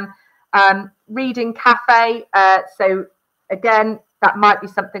can. Reading cafe, so again, that might be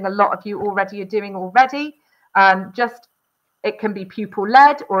something a lot of you already are doing already. Just it can be pupil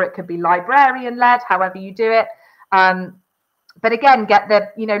led or it could be librarian led, however you do it. But again, get the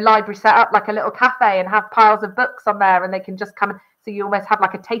library set up like a little cafe and have piles of books on there, and they can just come. So you almost have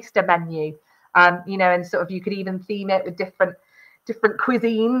like a taster menu, and sort of you could even theme it with different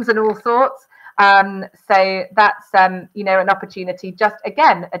cuisines and all sorts. So that's an opportunity, just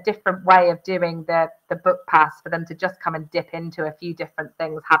again a different way of doing the book pass for them to just come and dip into a few different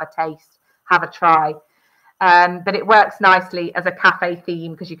things, have a taste, have a try. But it works nicely as a cafe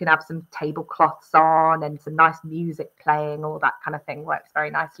theme because you can have some tablecloths on and some nice music playing, all that kind of thing works very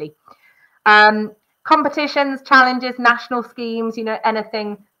nicely. Competitions, challenges, national schemes,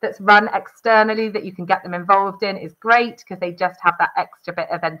 anything that's run externally that you can get them involved in is great because they just have that extra bit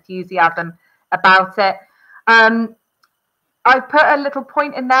of enthusiasm about it. I put a little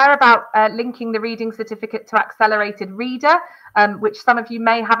point in there about linking the reading certificate to accelerated reader, which some of you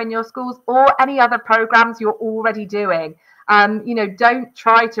may have in your schools, or any other programs you're already doing. Don't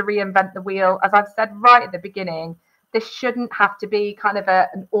try to reinvent the wheel. As I've said right at the beginning, this shouldn't have to be kind of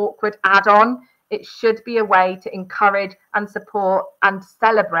an awkward add-on. It should be a way to encourage and support and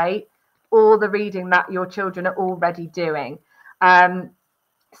celebrate all the reading that your children are already doing.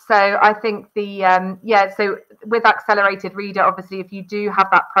 So I think so with accelerated reader, obviously, if you do have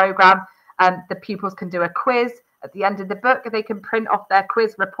that program, the pupils can do a quiz at the end of the book. They can print off their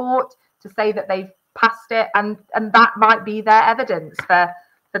quiz report to say that they've passed it, and that might be their evidence for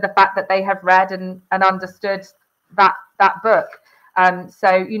the fact that they have read and understood that book.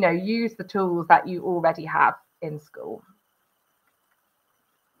 So use the tools that you already have in school.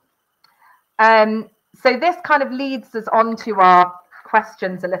 So this kind of leads us on to our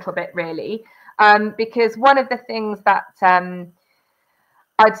questions a little bit, really, because one of the things that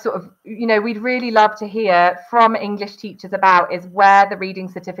I'd sort of, we'd really love to hear from English teachers about is where the reading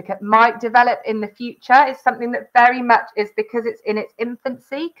certificate might develop in the future. It's something that very much is, because it's in its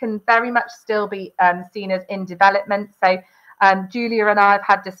infancy, can very much still be seen as in development. So Julia and I have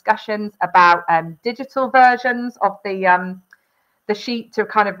had discussions about digital versions of the sheet to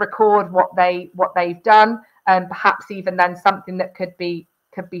kind of record what they've done, and perhaps even then something that could be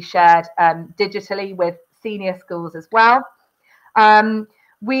shared digitally with senior schools as well.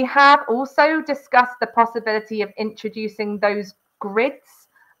 We have also discussed the possibility of introducing those grids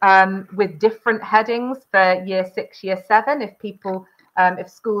with different headings for year 6, year 7, if people, if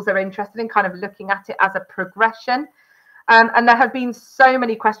schools are interested in kind of looking at it as a progression. And there have been so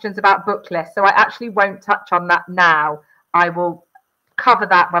many questions about book lists, so I actually won't touch on that now. I will cover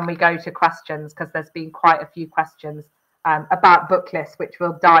that when we go to questions, because there's been quite a few questions about book lists, which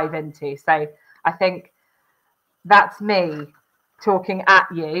we'll dive into. So I think that's me talking at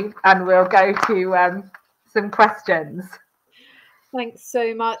you, and we'll go to some questions. Thanks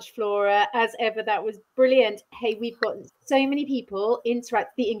so much, Flora. As ever, that was brilliant. Hey, we've got so many people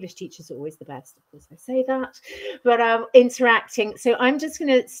interact. The English teachers are always the best, of course I say that, but interacting. So I'm just going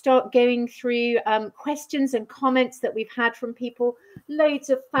to start going through questions and comments that we've had from people. Loads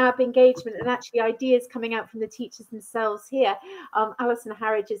of fab engagement and actually ideas coming out from the teachers themselves here. Alison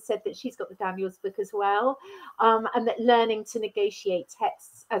Harridge has said that she's got the Daniels book as well, and that learning to negotiate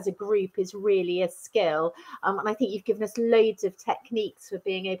texts as a group is really a skill. And I think you've given us loads of techniques for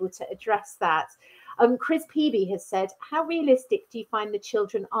being able to address that. Chris Peavy has said, how realistic do you find the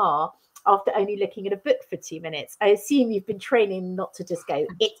children are after only looking at a book for 2 minutes? I assume you've been training not to just go,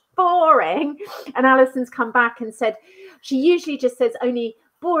 it's boring. And Alison's come back and said, she usually just says only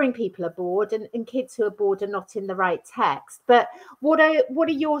boring people are bored, and kids who are bored are not in the right text. But what are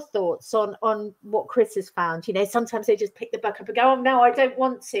your thoughts on what Chris has found? Sometimes they just pick the book up and go, oh no, I don't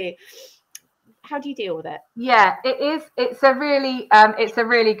want to. How do you deal with it? Yeah, it is. It's a really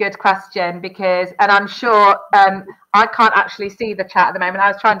good question, because, and I'm sure I can't actually see the chat at the moment.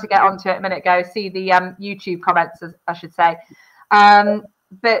 I was trying to get onto it a minute ago, see the YouTube comments, as I should say.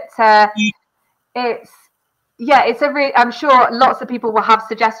 It's a really. I'm sure lots of people will have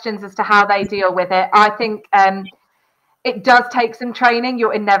suggestions as to how they deal with it. I think it does take some training.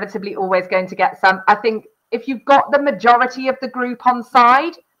 You're inevitably always going to get some. I think if you've got the majority of the group on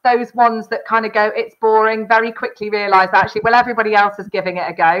side, those ones that kind of go, it's boring, very quickly realise that actually, well, everybody else is giving it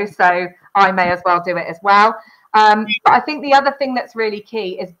a go, so I may as well do it as well. But I think the other thing that's really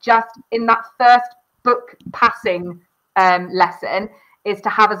key is just in that first book passing lesson is to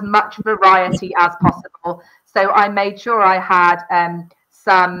have as much variety as possible. So I made sure I had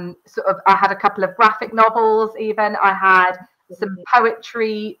I had a couple of graphic novels, even I had some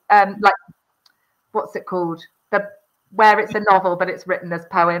poetry, like, what's it called? Where it's a novel, but it's written as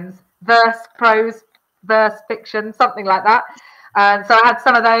poems, prose, verse fiction, something like that. So I had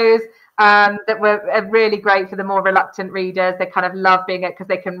some of those that were really great for the more reluctant readers. They kind of love being it because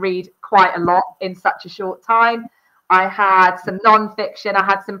they can read quite a lot in such a short time. I had some non-fiction, I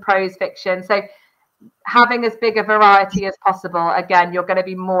had some prose fiction. So having as big a variety as possible, again, you're going to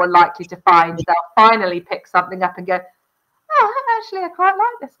be more likely to find they'll finally pick something up and go, oh, actually, I quite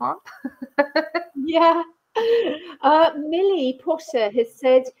like this one. Yeah. Millie Potter has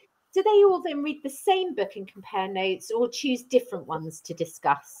said, do they all then read the same book and compare notes, or choose different ones to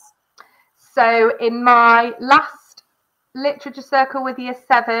discuss? So in my last literature circle with year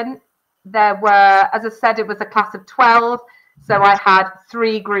 7, there were, as I said, it was a class of 12. So I had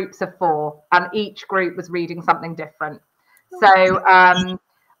 3 groups of 4, and each group was reading something different. So I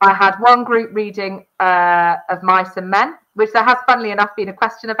had one group reading Of Mice and Men, which there has, funnily enough, been a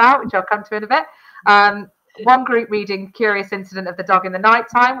question about, which I'll come to in a bit. One group reading Curious Incident of the Dog in the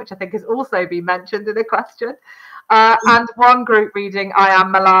Nighttime, which I think has also been mentioned in the question. And one group reading I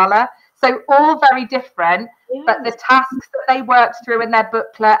Am Malala. So all very different, but the tasks that they worked through in their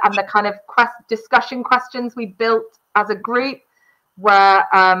booklet and the kind of discussion questions we built as a group were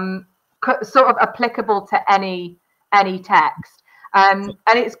sort of applicable to any text. And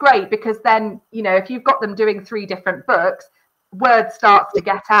it's great because then, you know, if you've got them doing 3 different books, word starts to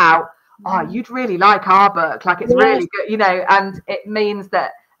get out. Oh, you'd really like our book. Like, it's really good, you know, and it means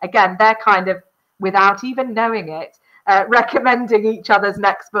that, again, they're kind of, without even knowing it, recommending each other's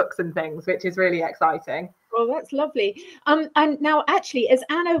next books and things, which is really exciting. Well, that's lovely. And now, actually, as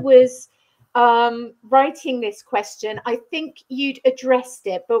Anna was writing this question, I think you'd addressed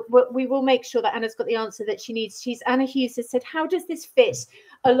it, but we will make sure that Anna's got the answer that she needs. Anna Hughes has said, how does this fit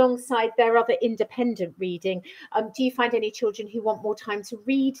alongside their other independent reading? Do you find any children who want more time to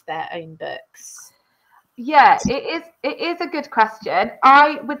read their own books? Yeah, it is a good question.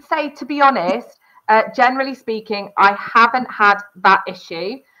 I would say, to be honest, generally speaking, I haven't had that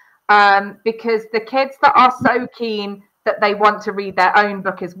issue because the kids that are so keen that they want to read their own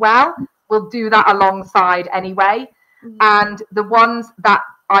book as well will do that alongside anyway. And the ones that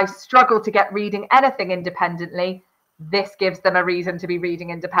I struggle to get reading anything independently, this gives them a reason to be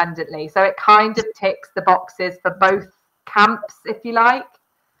reading independently. So it kind of ticks the boxes for both camps, if you like.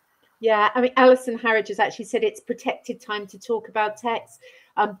 Yeah, I mean, Alison Harridge has actually said it's protected time to talk about text.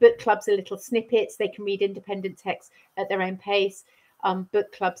 Book clubs are little snippets. They can read independent text at their own pace.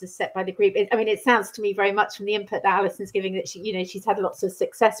 Book clubs are set by the group. I mean, it sounds to me very much from the input that Alison's giving that she's had lots of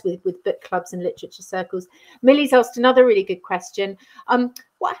success with book clubs and literature circles. Millie's asked another really good question.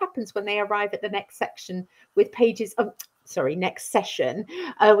 What happens when they arrive at the next section with pages? Next session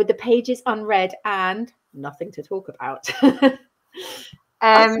with the pages unread and nothing to talk about.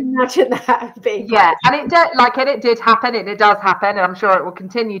 Imagine that being and it did happen, and it does happen, and I'm sure it will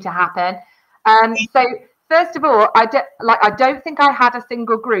continue to happen. So first of all, I don't think I had a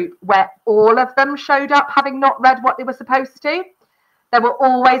single group where all of them showed up having not read what they were supposed to. There were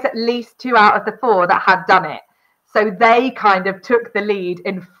always at least 2 out of the 4 that had done it. So they kind of took the lead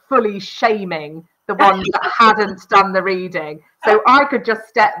in fully shaming the ones that hadn't done the reading. So I could just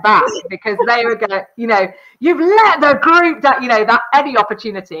step back because they were going to, you've let the group that any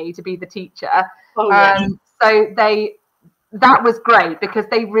opportunity to be the teacher. So that was great because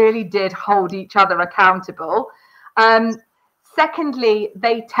they really did hold each other accountable. Secondly,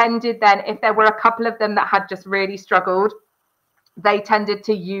 they tended then, if there were a couple of them that had just really struggled, they tended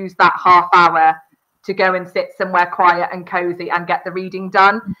to use that half hour to go and sit somewhere quiet and cozy and get the reading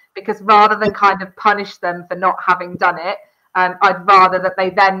done, because rather than kind of punish them for not having done it, I'd rather that they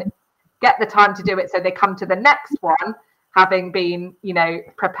then get the time to do it so they come to the next one having been,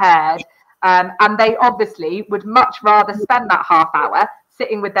 prepared. And they obviously would much rather spend that half hour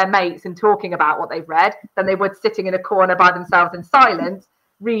sitting with their mates and talking about what they've read than they would sitting in a corner by themselves in silence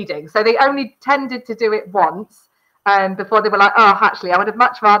reading. So they only tended to do it once before they were like, oh, actually, I would have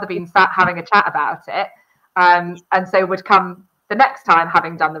much rather been sat having a chat about it. And so would come the next time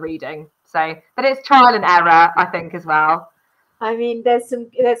having done the reading. So, but it's trial and error, I think, as well. I mean, there's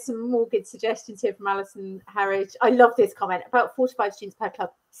some more good suggestions here from Alison Harridge. I love this comment. About 4 to 5 students per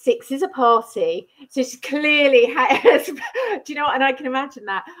club. 6 is a party. So she clearly has, do you know what? And I can imagine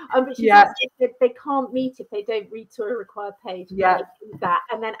that. But she said they can't meet if they don't read to a required page. Yeah. That.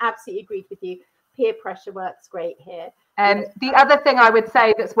 And then absolutely agreed with you. peer pressure works great here. The other thing I would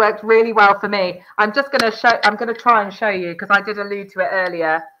say that's worked really well for me, I'm going to try and show you, because I did allude to it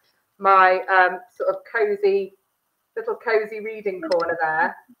earlier, my sort of little cozy reading corner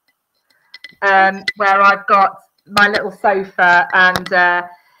there, where I've got my little sofa,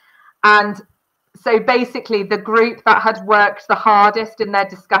 and so basically the group that had worked the hardest in their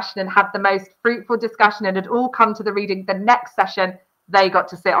discussion and had the most fruitful discussion and had all come to the reading, the next session they got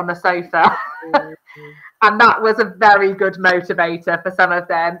to sit on the sofa. And that was a very good motivator for some of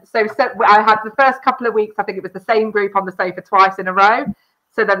them. So I had the first couple of weeks, I think it was the same group on the sofa twice in a row.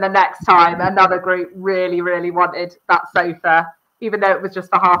 So then the next time, another group really, really wanted that sofa, even though it was just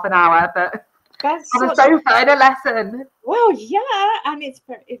for half an hour. But on a sofa in a lesson. Well, yeah, and it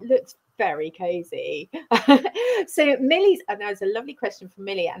looks very cozy. So Millie's, and there's a lovely question from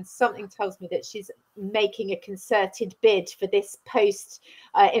Millie, and something tells me that she's making a concerted bid for this post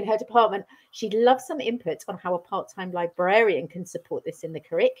in her department. She'd love some input on how a part-time librarian can support this in the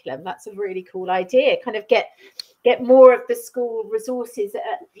curriculum. That's a really cool idea. Kind of get more of the school resources,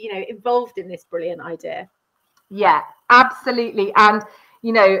 involved in this brilliant idea. Yeah, absolutely. And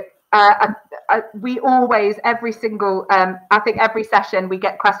we always, every single, I think every session we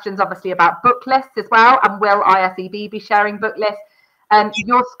get questions obviously about book lists as well, and will ISEB be sharing book lists?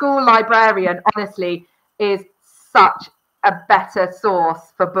 Your school librarian honestly is such a better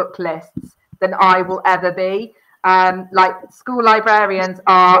source for book lists than I will ever be. Like, school librarians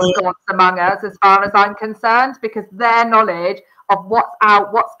are gods among us as far as I'm concerned, because their knowledge of what's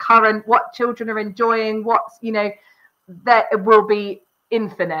out, what's current, what children are enjoying, that will be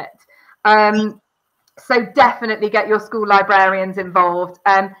infinite. So definitely get your school librarians involved.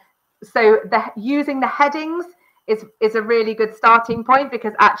 So using the headings is a really good starting point,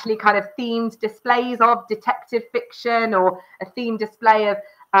 because actually kind of themed displays of detective fiction, or a themed display of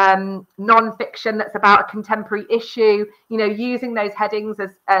non-fiction that's about a contemporary issue, using those headings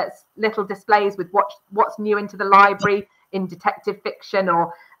as little displays with what's new into the library in detective fiction,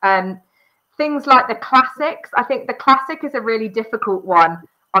 or things like the classics. I think the classic is a really difficult one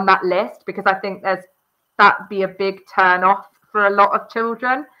on that list, because I think that'd be a big turn off for a lot of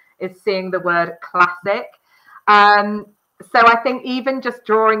children, is seeing the word classic. So I think even just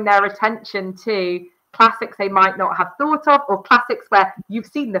drawing their attention to classics they might not have thought of, or classics where you've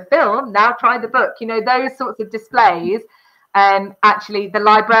seen the film, now try the book, those sorts of displays. Actually the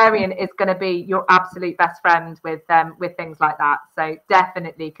librarian is going to be your absolute best friend with things like that. So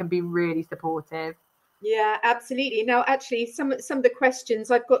definitely can be really supportive. Yeah, absolutely. Now, actually, some of the questions,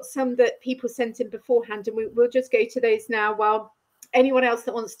 I've got some that people sent in beforehand, and we'll just go to those now, while anyone else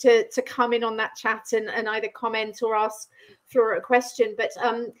that wants to come in on that chat and either comment or ask Flora a question. But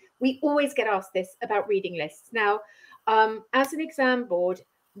we always get asked this about reading lists. Now, as an exam board,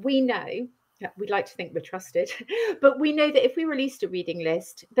 we know, we'd like to think we're trusted, but we know that if we released a reading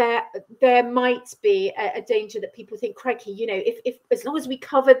list, there might be a danger that people think, crikey, if as long as we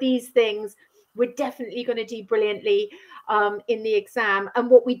cover these things, we're definitely going to do brilliantly in the exam. And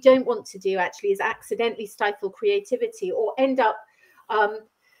what we don't want to do actually is accidentally stifle creativity, or end up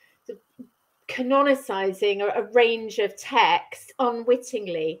canonicizing a range of texts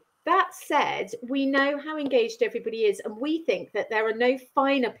unwittingly. That said, we know how engaged everybody is, and we think that there are no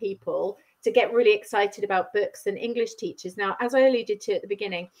finer people to get really excited about books than English teachers. Now, as I alluded to at the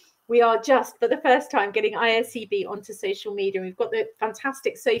beginning, we are just for the first time getting ISEB onto social media. We've got the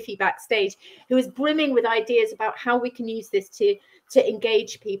fantastic Sophie backstage, who is brimming with ideas about how we can use this to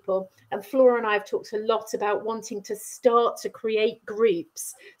engage people. And Flora and I have talked a lot about wanting to start to create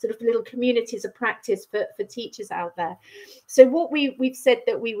groups, sort of little communities of practice for teachers out there. So what we've said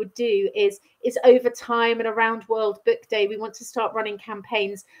that we would do is over time, and around World Book Day, we want to start running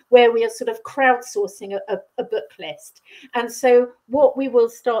campaigns where we are sort of crowdsourcing a book list. And so what we will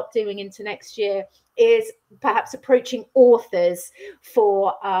start doing into next year is perhaps approaching authors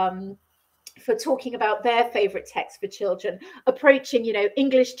for talking about their favorite texts for children, approaching,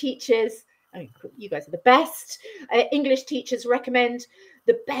 English teachers. I mean, you guys are the best. English teachers recommend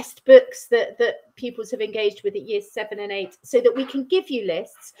the best books that pupils have engaged with at years 7 and 8, so that we can give you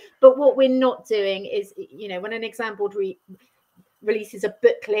lists. But what we're not doing is, when an exam board releases a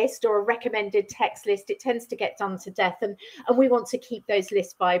book list or a recommended text list, it tends to get done to death, and we want to keep those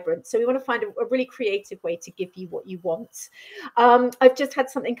lists vibrant. So we want to find a really creative way to give you what you want. I've just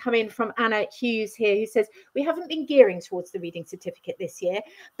had something come in from Anna Hughes here, who says, we haven't been gearing towards the reading certificate this year,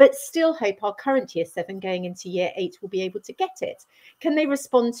 but still hope our current year 7 going into year 8 will be able to get it. Can they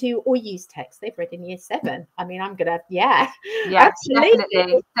respond to or use text they've read in year 7? I mean, I'm gonna,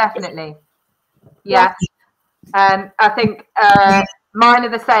 absolutely. Definitely. Yeah. I think Mine are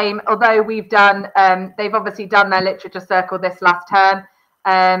the same, although we've done, they've obviously done their literature circle this last term,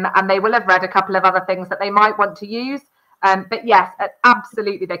 and they will have read a couple of other things that they might want to use. But yes,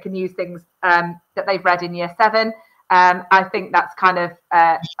 absolutely, they can use things that they've read in year 7. I think that's kind of,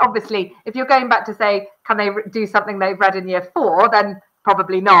 obviously, if you're going back to say, can they do something they've read in year 4, then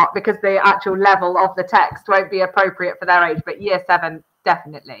probably not, because the actual level of the text won't be appropriate for their age. But year 7,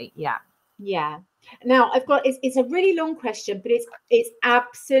 definitely, yeah. Yeah. Now I've got, it's a really long question, but it's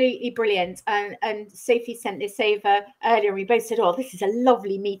absolutely brilliant. And Sophie sent this over earlier, and we both said, oh, this is a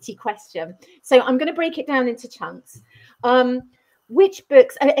lovely meaty question. So I'm going to break it down into chunks. Which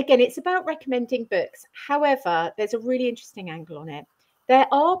books, again, it's about recommending books. However, there's a really interesting angle on it. There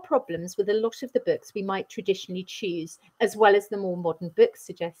are problems with a lot of the books we might traditionally choose, as well as the more modern books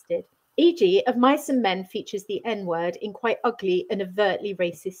suggested. E.g., Of Mice and Men features the N-word in quite ugly and overtly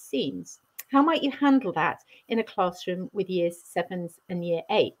racist scenes. How might you handle that in a classroom with years 7s and year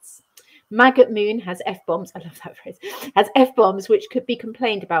 8s? Maggot Moon has F-bombs, I love that phrase, has F-bombs which could be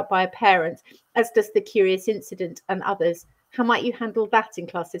complained about by a parent, as does The Curious Incident and others. How might you handle that in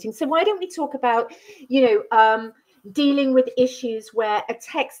class settings? So why don't we talk about, dealing with issues where a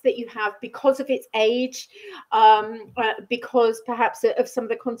text that you have, because of its age, because perhaps of some of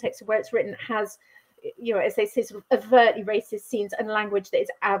the context of where it's written, has, as they say, sort of overtly racist scenes and language that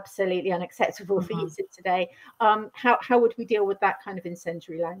is absolutely unacceptable for use today. How would we deal with that kind of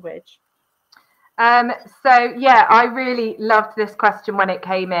incendiary language? So yeah, I really loved this question when it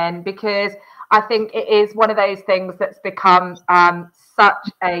came in, because I think it is one of those things that's become such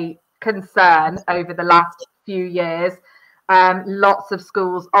a concern over the last few years. Lots of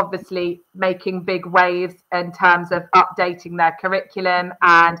schools obviously making big waves in terms of updating their curriculum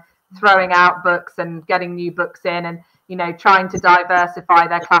and throwing out books and getting new books in, and trying to diversify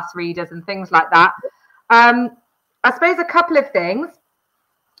their class readers and things like that. I suppose a couple of things.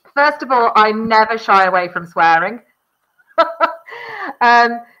 First of all, I never shy away from swearing.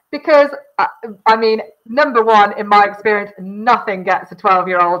 Because, I mean, number one, in my experience, nothing gets a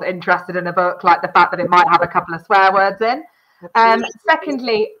 12-year-old interested in a book like the fact that it might have a couple of swear words in.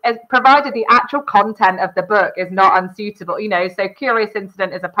 Secondly, provided the actual content of the book is not unsuitable, so Curious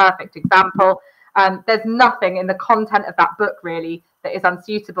Incident is a perfect example. There's nothing in the content of that book really that is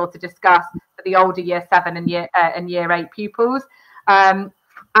unsuitable to discuss for the older year 7 and year 8 pupils.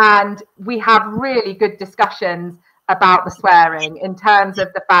 And we have really good discussions about the swearing, in terms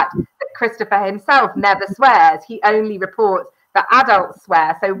of the fact that Christopher himself never swears. He only reports that adults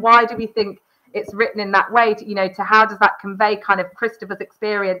swear. So why do we think it's written in that way? To how does that convey kind of Christopher's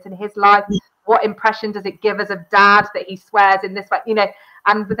experience in his life? What impression does it give us of dad that he swears in this way?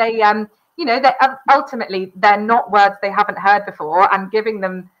 And they, they ultimately, they're not words they haven't heard before, and giving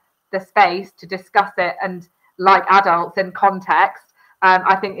them the space to discuss it and like adults in context,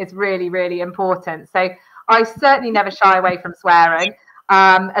 I think is really, really important. So I certainly never shy away from swearing,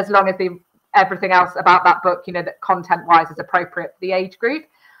 as long as everything else about that book, that content-wise is appropriate for the age group.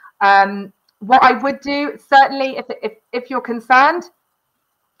 What I would do, certainly, if you're concerned,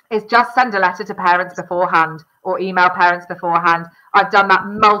 is just send a letter to parents beforehand, or email parents beforehand. I've done that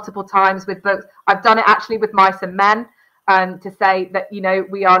multiple times with books. I've done it actually with Mice and Men, to say that,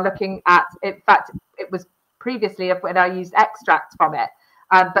 we are looking at, in fact, it was previously when I used extracts from it,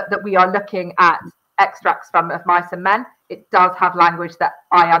 but that we are looking at extracts from Of Mice and Men. It does have language that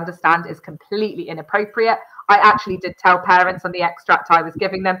I understand is completely inappropriate. I actually did tell parents on the extract I was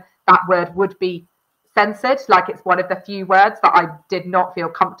giving them that word would be censored, like it's one of the few words that I did not feel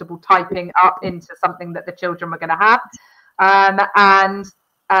comfortable typing up into something that the children were going to have. But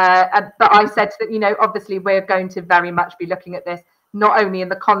I said that, obviously we're going to very much be looking at this not only in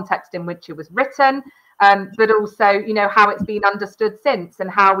the context in which it was written, but also, how it's been understood since and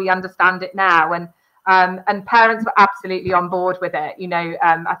how we understand it now. And parents were absolutely on board with it.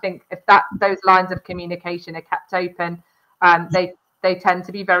 I think if those lines of communication are kept open, they tend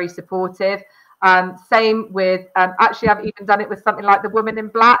to be very supportive. Same with, actually, I've even done it with something like The Woman in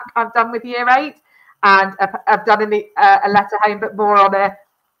Black I've done with year 8. And I've done a letter home, but more on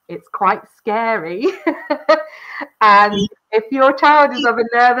it's quite scary. And if your child is of a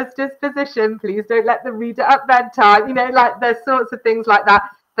nervous disposition, please don't let them read it at bedtime. Like there's sorts of things like that.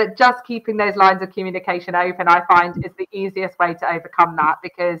 But just keeping those lines of communication open, I find, is the easiest way to overcome that.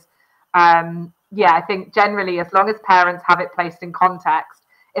 Because, I think generally, as long as parents have it placed in context,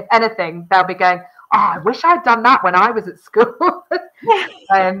 if anything, they'll be going, oh, I wish I'd done that when I was at school.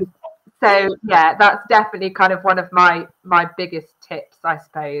 So, yeah, that's definitely kind of one of my biggest tips, I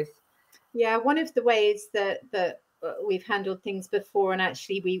suppose. Yeah, one of the ways that we've handled things before, and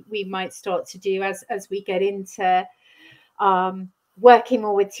actually we might start to do as we get into working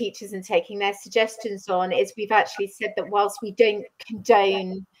more with teachers and taking their suggestions on is we've actually said that whilst we don't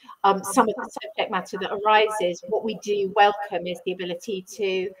condone some of the subject matter that arises, what we do welcome is the ability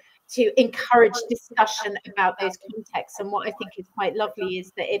to encourage discussion about those contexts. And what I think is quite lovely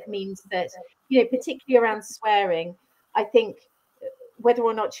is that it means that, you know, particularly around swearing, I think whether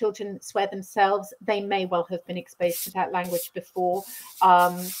or not children swear themselves, they may well have been exposed to that language before.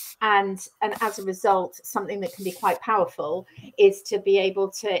 And as a result, something that can be quite powerful is to be able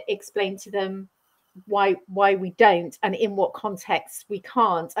to explain to them why we don't and in what context we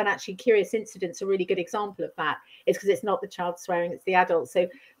can't. And actually, Curious Incident's a really good example of that. It's because it's not the child swearing, it's the adult. So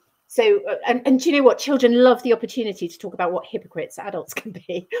and do you know what? Children love the opportunity to talk about what hypocrites adults can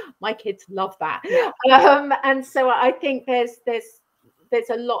be. My kids love that. And so I think there's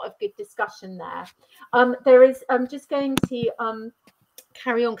a lot of good discussion there. There is, I'm just going to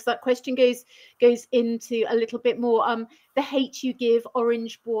carry on because that question goes into a little bit more. The Hate You Give,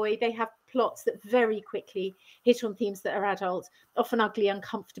 Orange Boy, they have plots that very quickly hit on themes that are adult, often ugly,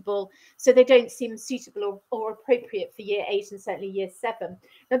 uncomfortable, so they don't seem suitable or appropriate for year 8 and certainly year 7.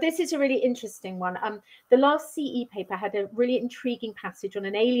 Now this is a really interesting one. The last CE paper had a really intriguing passage on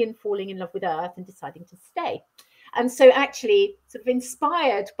an alien falling in love with Earth and deciding to stay. And so actually, sort of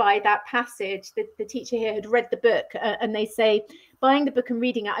inspired by that passage, the teacher here had read the book and they say, buying the book and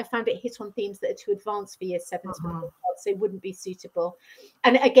reading it, I found it hit on themes that are too advanced for year 7, so wouldn't be suitable.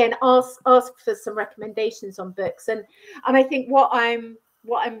 And again, ask for some recommendations on books. And I think what I'm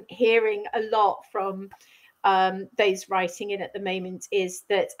hearing a lot from those writing in at the moment is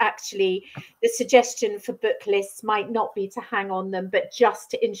that actually the suggestion for book lists might not be to hang on them, but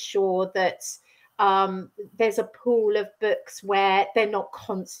just to ensure that there's a pool of books where they're not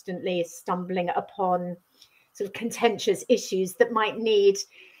constantly stumbling upon sort of contentious issues that might need,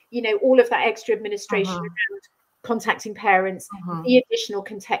 you know, all of that extra administration around contacting parents, the additional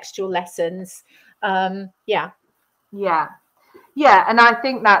contextual lessons. Yeah. And I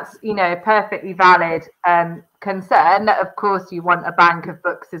think that's, you know, a perfectly valid concern. That of course you want a bank of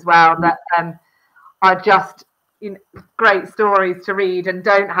books as well that are just, you know, great stories to read and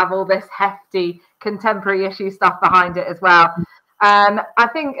don't have all this hefty contemporary issue stuff behind it as well. I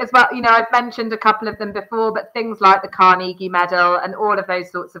think as well, you know, I've mentioned a couple of them before, but things like the Carnegie Medal and all of those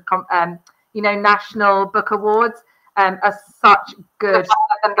sorts of, you know, national book awards are such good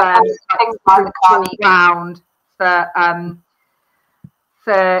ground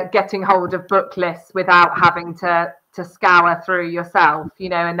for getting hold of book lists without having to scour through yourself, you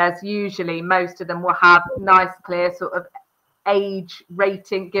know. And there's usually, most of them will have nice, clear sort of age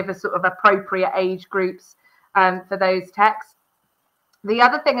rating, give us sort of appropriate age groups for those texts. The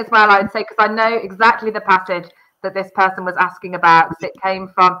other thing as well, I'd say, because I know exactly the passage that this person was asking about, because it came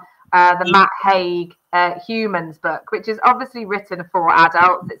from the Matt Haig Humans book, which is obviously written for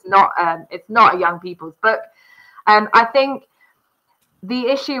adults. It's not a young people's book. I think the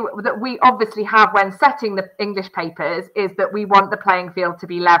issue that we obviously have when setting the English papers is that we want the playing field to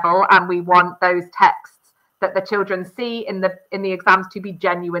be level, and we want those texts that the children see in the exams to be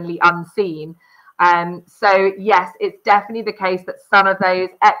genuinely unseen. So yes, it's definitely the case that some of those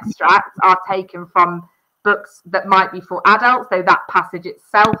extracts are taken from books that might be for adults, though that passage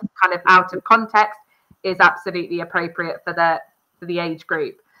itself, kind of out of context, is absolutely appropriate for the age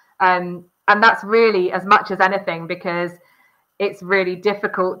group. And that's really as much as anything, because it's really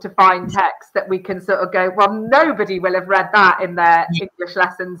difficult to find texts that we can sort of go, well, nobody will have read that in their English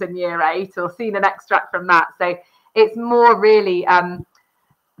lessons in year 8 or seen an extract from that. So it's more really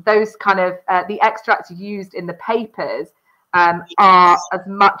those kind of the extracts used in the papers are as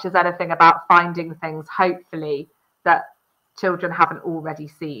much as anything about finding things, hopefully, that children haven't already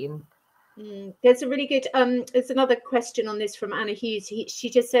seen. There's a really good there's another question on this from Anna Hughes. She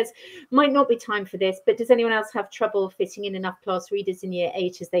just says, might not be time for this, but does anyone else have trouble fitting in enough class readers in year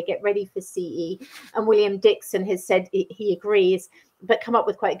 8 as they get ready for CE? And William Dixon has said he agrees, but come up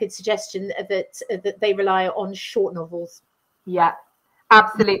with quite a good suggestion that they rely on short novels. Yeah,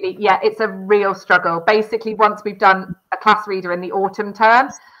 absolutely. Yeah, it's a real struggle. Basically, once we've done a class reader in the autumn term,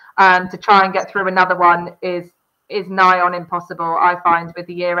 to try and get through another one is nigh on impossible, I find, with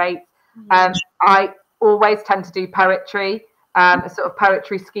the year 8. I always tend to do poetry, a sort of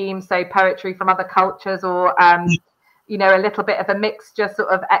poetry scheme, so poetry from other cultures, or you know, a little bit of a mixture, sort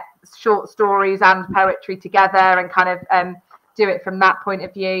of short stories and poetry together, and kind of do it from that point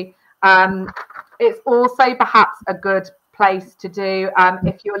of view. It's also perhaps a good place to do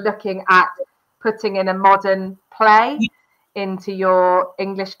if you're looking at putting in a modern play into your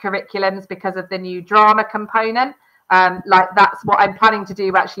English curriculums because of the new drama component. Like that's what I'm planning to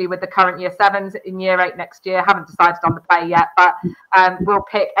do actually with the current year 7s in year 8 next year. Haven't decided on the play yet, but we'll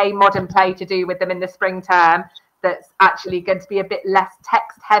pick a modern play to do with them in the spring term that's actually going to be a bit less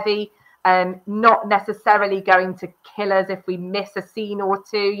text heavy, not necessarily going to kill us if we miss a scene or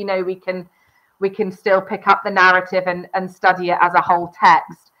two. You know, we can still pick up the narrative and study it as a whole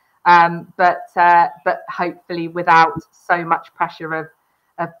text, but hopefully without so much pressure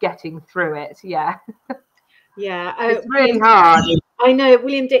of getting through it. Yeah. Yeah, it's really hard. I know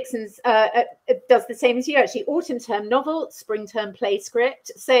William Dixon's does the same as you actually. Autumn term novel, spring term play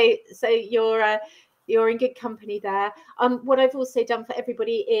script. So you're in good company there. What I've also done for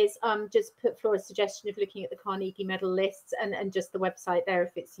everybody is just put Flora's suggestion of looking at the Carnegie Medal lists and just the website there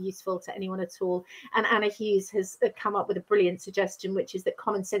if it's useful to anyone at all. And Anna Hughes has come up with a brilliant suggestion, which is that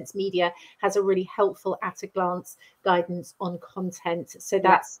Common Sense Media has a really helpful at a glance guidance on content. So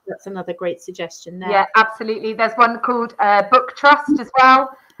that's another great suggestion there. Yeah, absolutely. There's one called Book Trust as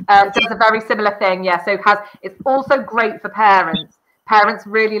well. Does a very similar thing. Yeah, so it's also great for parents. Parents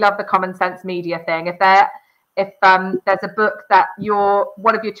really love the Common Sense Media thing. If there's a book that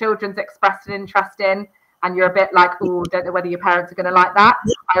one of your children's expressed an interest in, and you're a bit like, oh, don't know whether your parents are going to like that,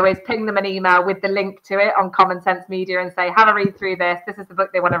 I always ping them an email with the link to it on Common Sense Media and say, have a read through this. This is the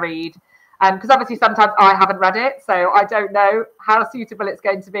book they want to read. Because obviously sometimes I haven't read it, so I don't know how suitable it's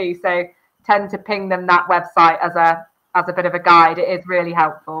going to be. So tend to ping them that website as a bit of a guide. It is really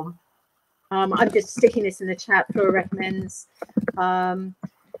helpful. I'm just sticking this in the chat. Flora recommends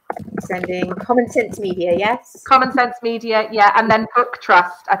sending Common Sense Media, yes? Common Sense Media, yeah. And then Book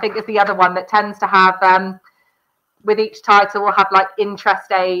Trust, I think, is the other one that tends to have, with each title, will have like interest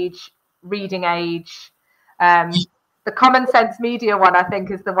age, reading age. The Common Sense Media one, I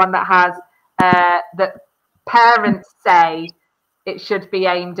think, is the one that has that parents say it should be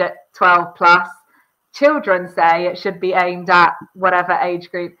aimed at 12 plus. Children say it should be aimed at whatever age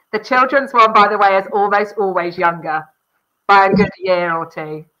group. The children's one, by the way, is almost always younger by a good year or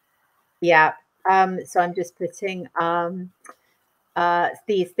two. Yeah. So I'm just putting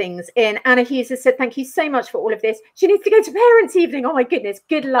these things in. Anna Hughes has said, thank you so much for all of this. She needs to go to parents' evening. Oh my goodness,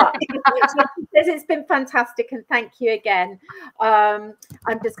 good luck. It's been fantastic, and thank you again. I'm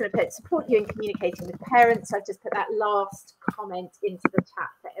just going to support you in communicating with parents. I've just put that last comment into the chat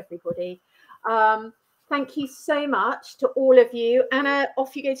for everybody. Thank you so much to all of you. Anna,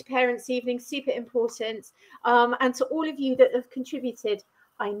 off you go to parents' evening, super important. And to all of you that have contributed.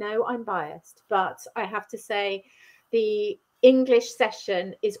 I know I'm biased, but I have to say the English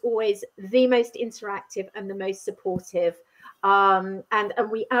session is always the most interactive and the most supportive. And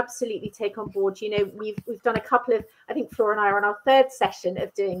we absolutely take on board, you know, we've done a couple of, I think Flora and I are on our 3rd session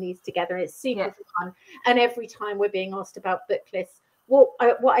of doing these together. It's super fun. And every time we're being asked about book lists, what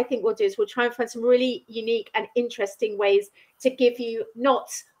I think we'll do is we'll try and find some really unique and interesting ways to give you not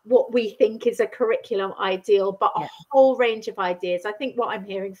what we think is a curriculum ideal, but a whole range of ideas. I think what I'm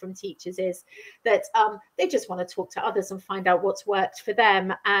hearing from teachers is that they just want to talk to others and find out what's worked for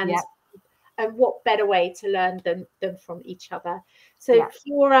them, and what better way to learn than from each other. So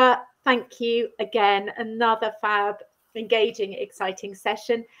Flora, thank you again. Another fab, engaging, exciting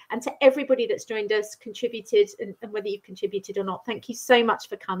session. And to everybody that's joined us, contributed, and whether you've contributed or not, thank you so much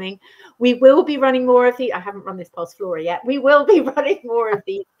for coming. We will be running more of these. I haven't run this past Flora yet. We will be running more of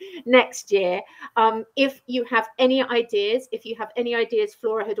these next year. If you have any ideas,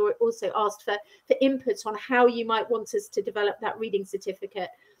 Flora had also asked for input on how you might want us to develop that reading certificate.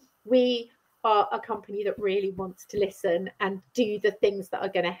 We are a company that really wants to listen and do the things that are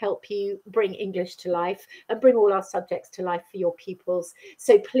going to help you bring English to life and bring all our subjects to life for your pupils.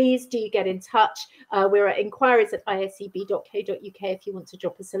 So please do get in touch. We're at inquiries@iseb.co.uk if you want to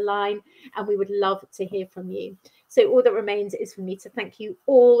drop us a line, and we would love to hear from you. So all that remains is for me to thank you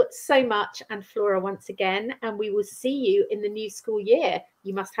all so much, and Flora once again, and we will see you in the new school year.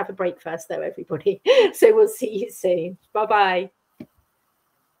 You must have a break first though, everybody. So we'll see you soon. Bye-bye.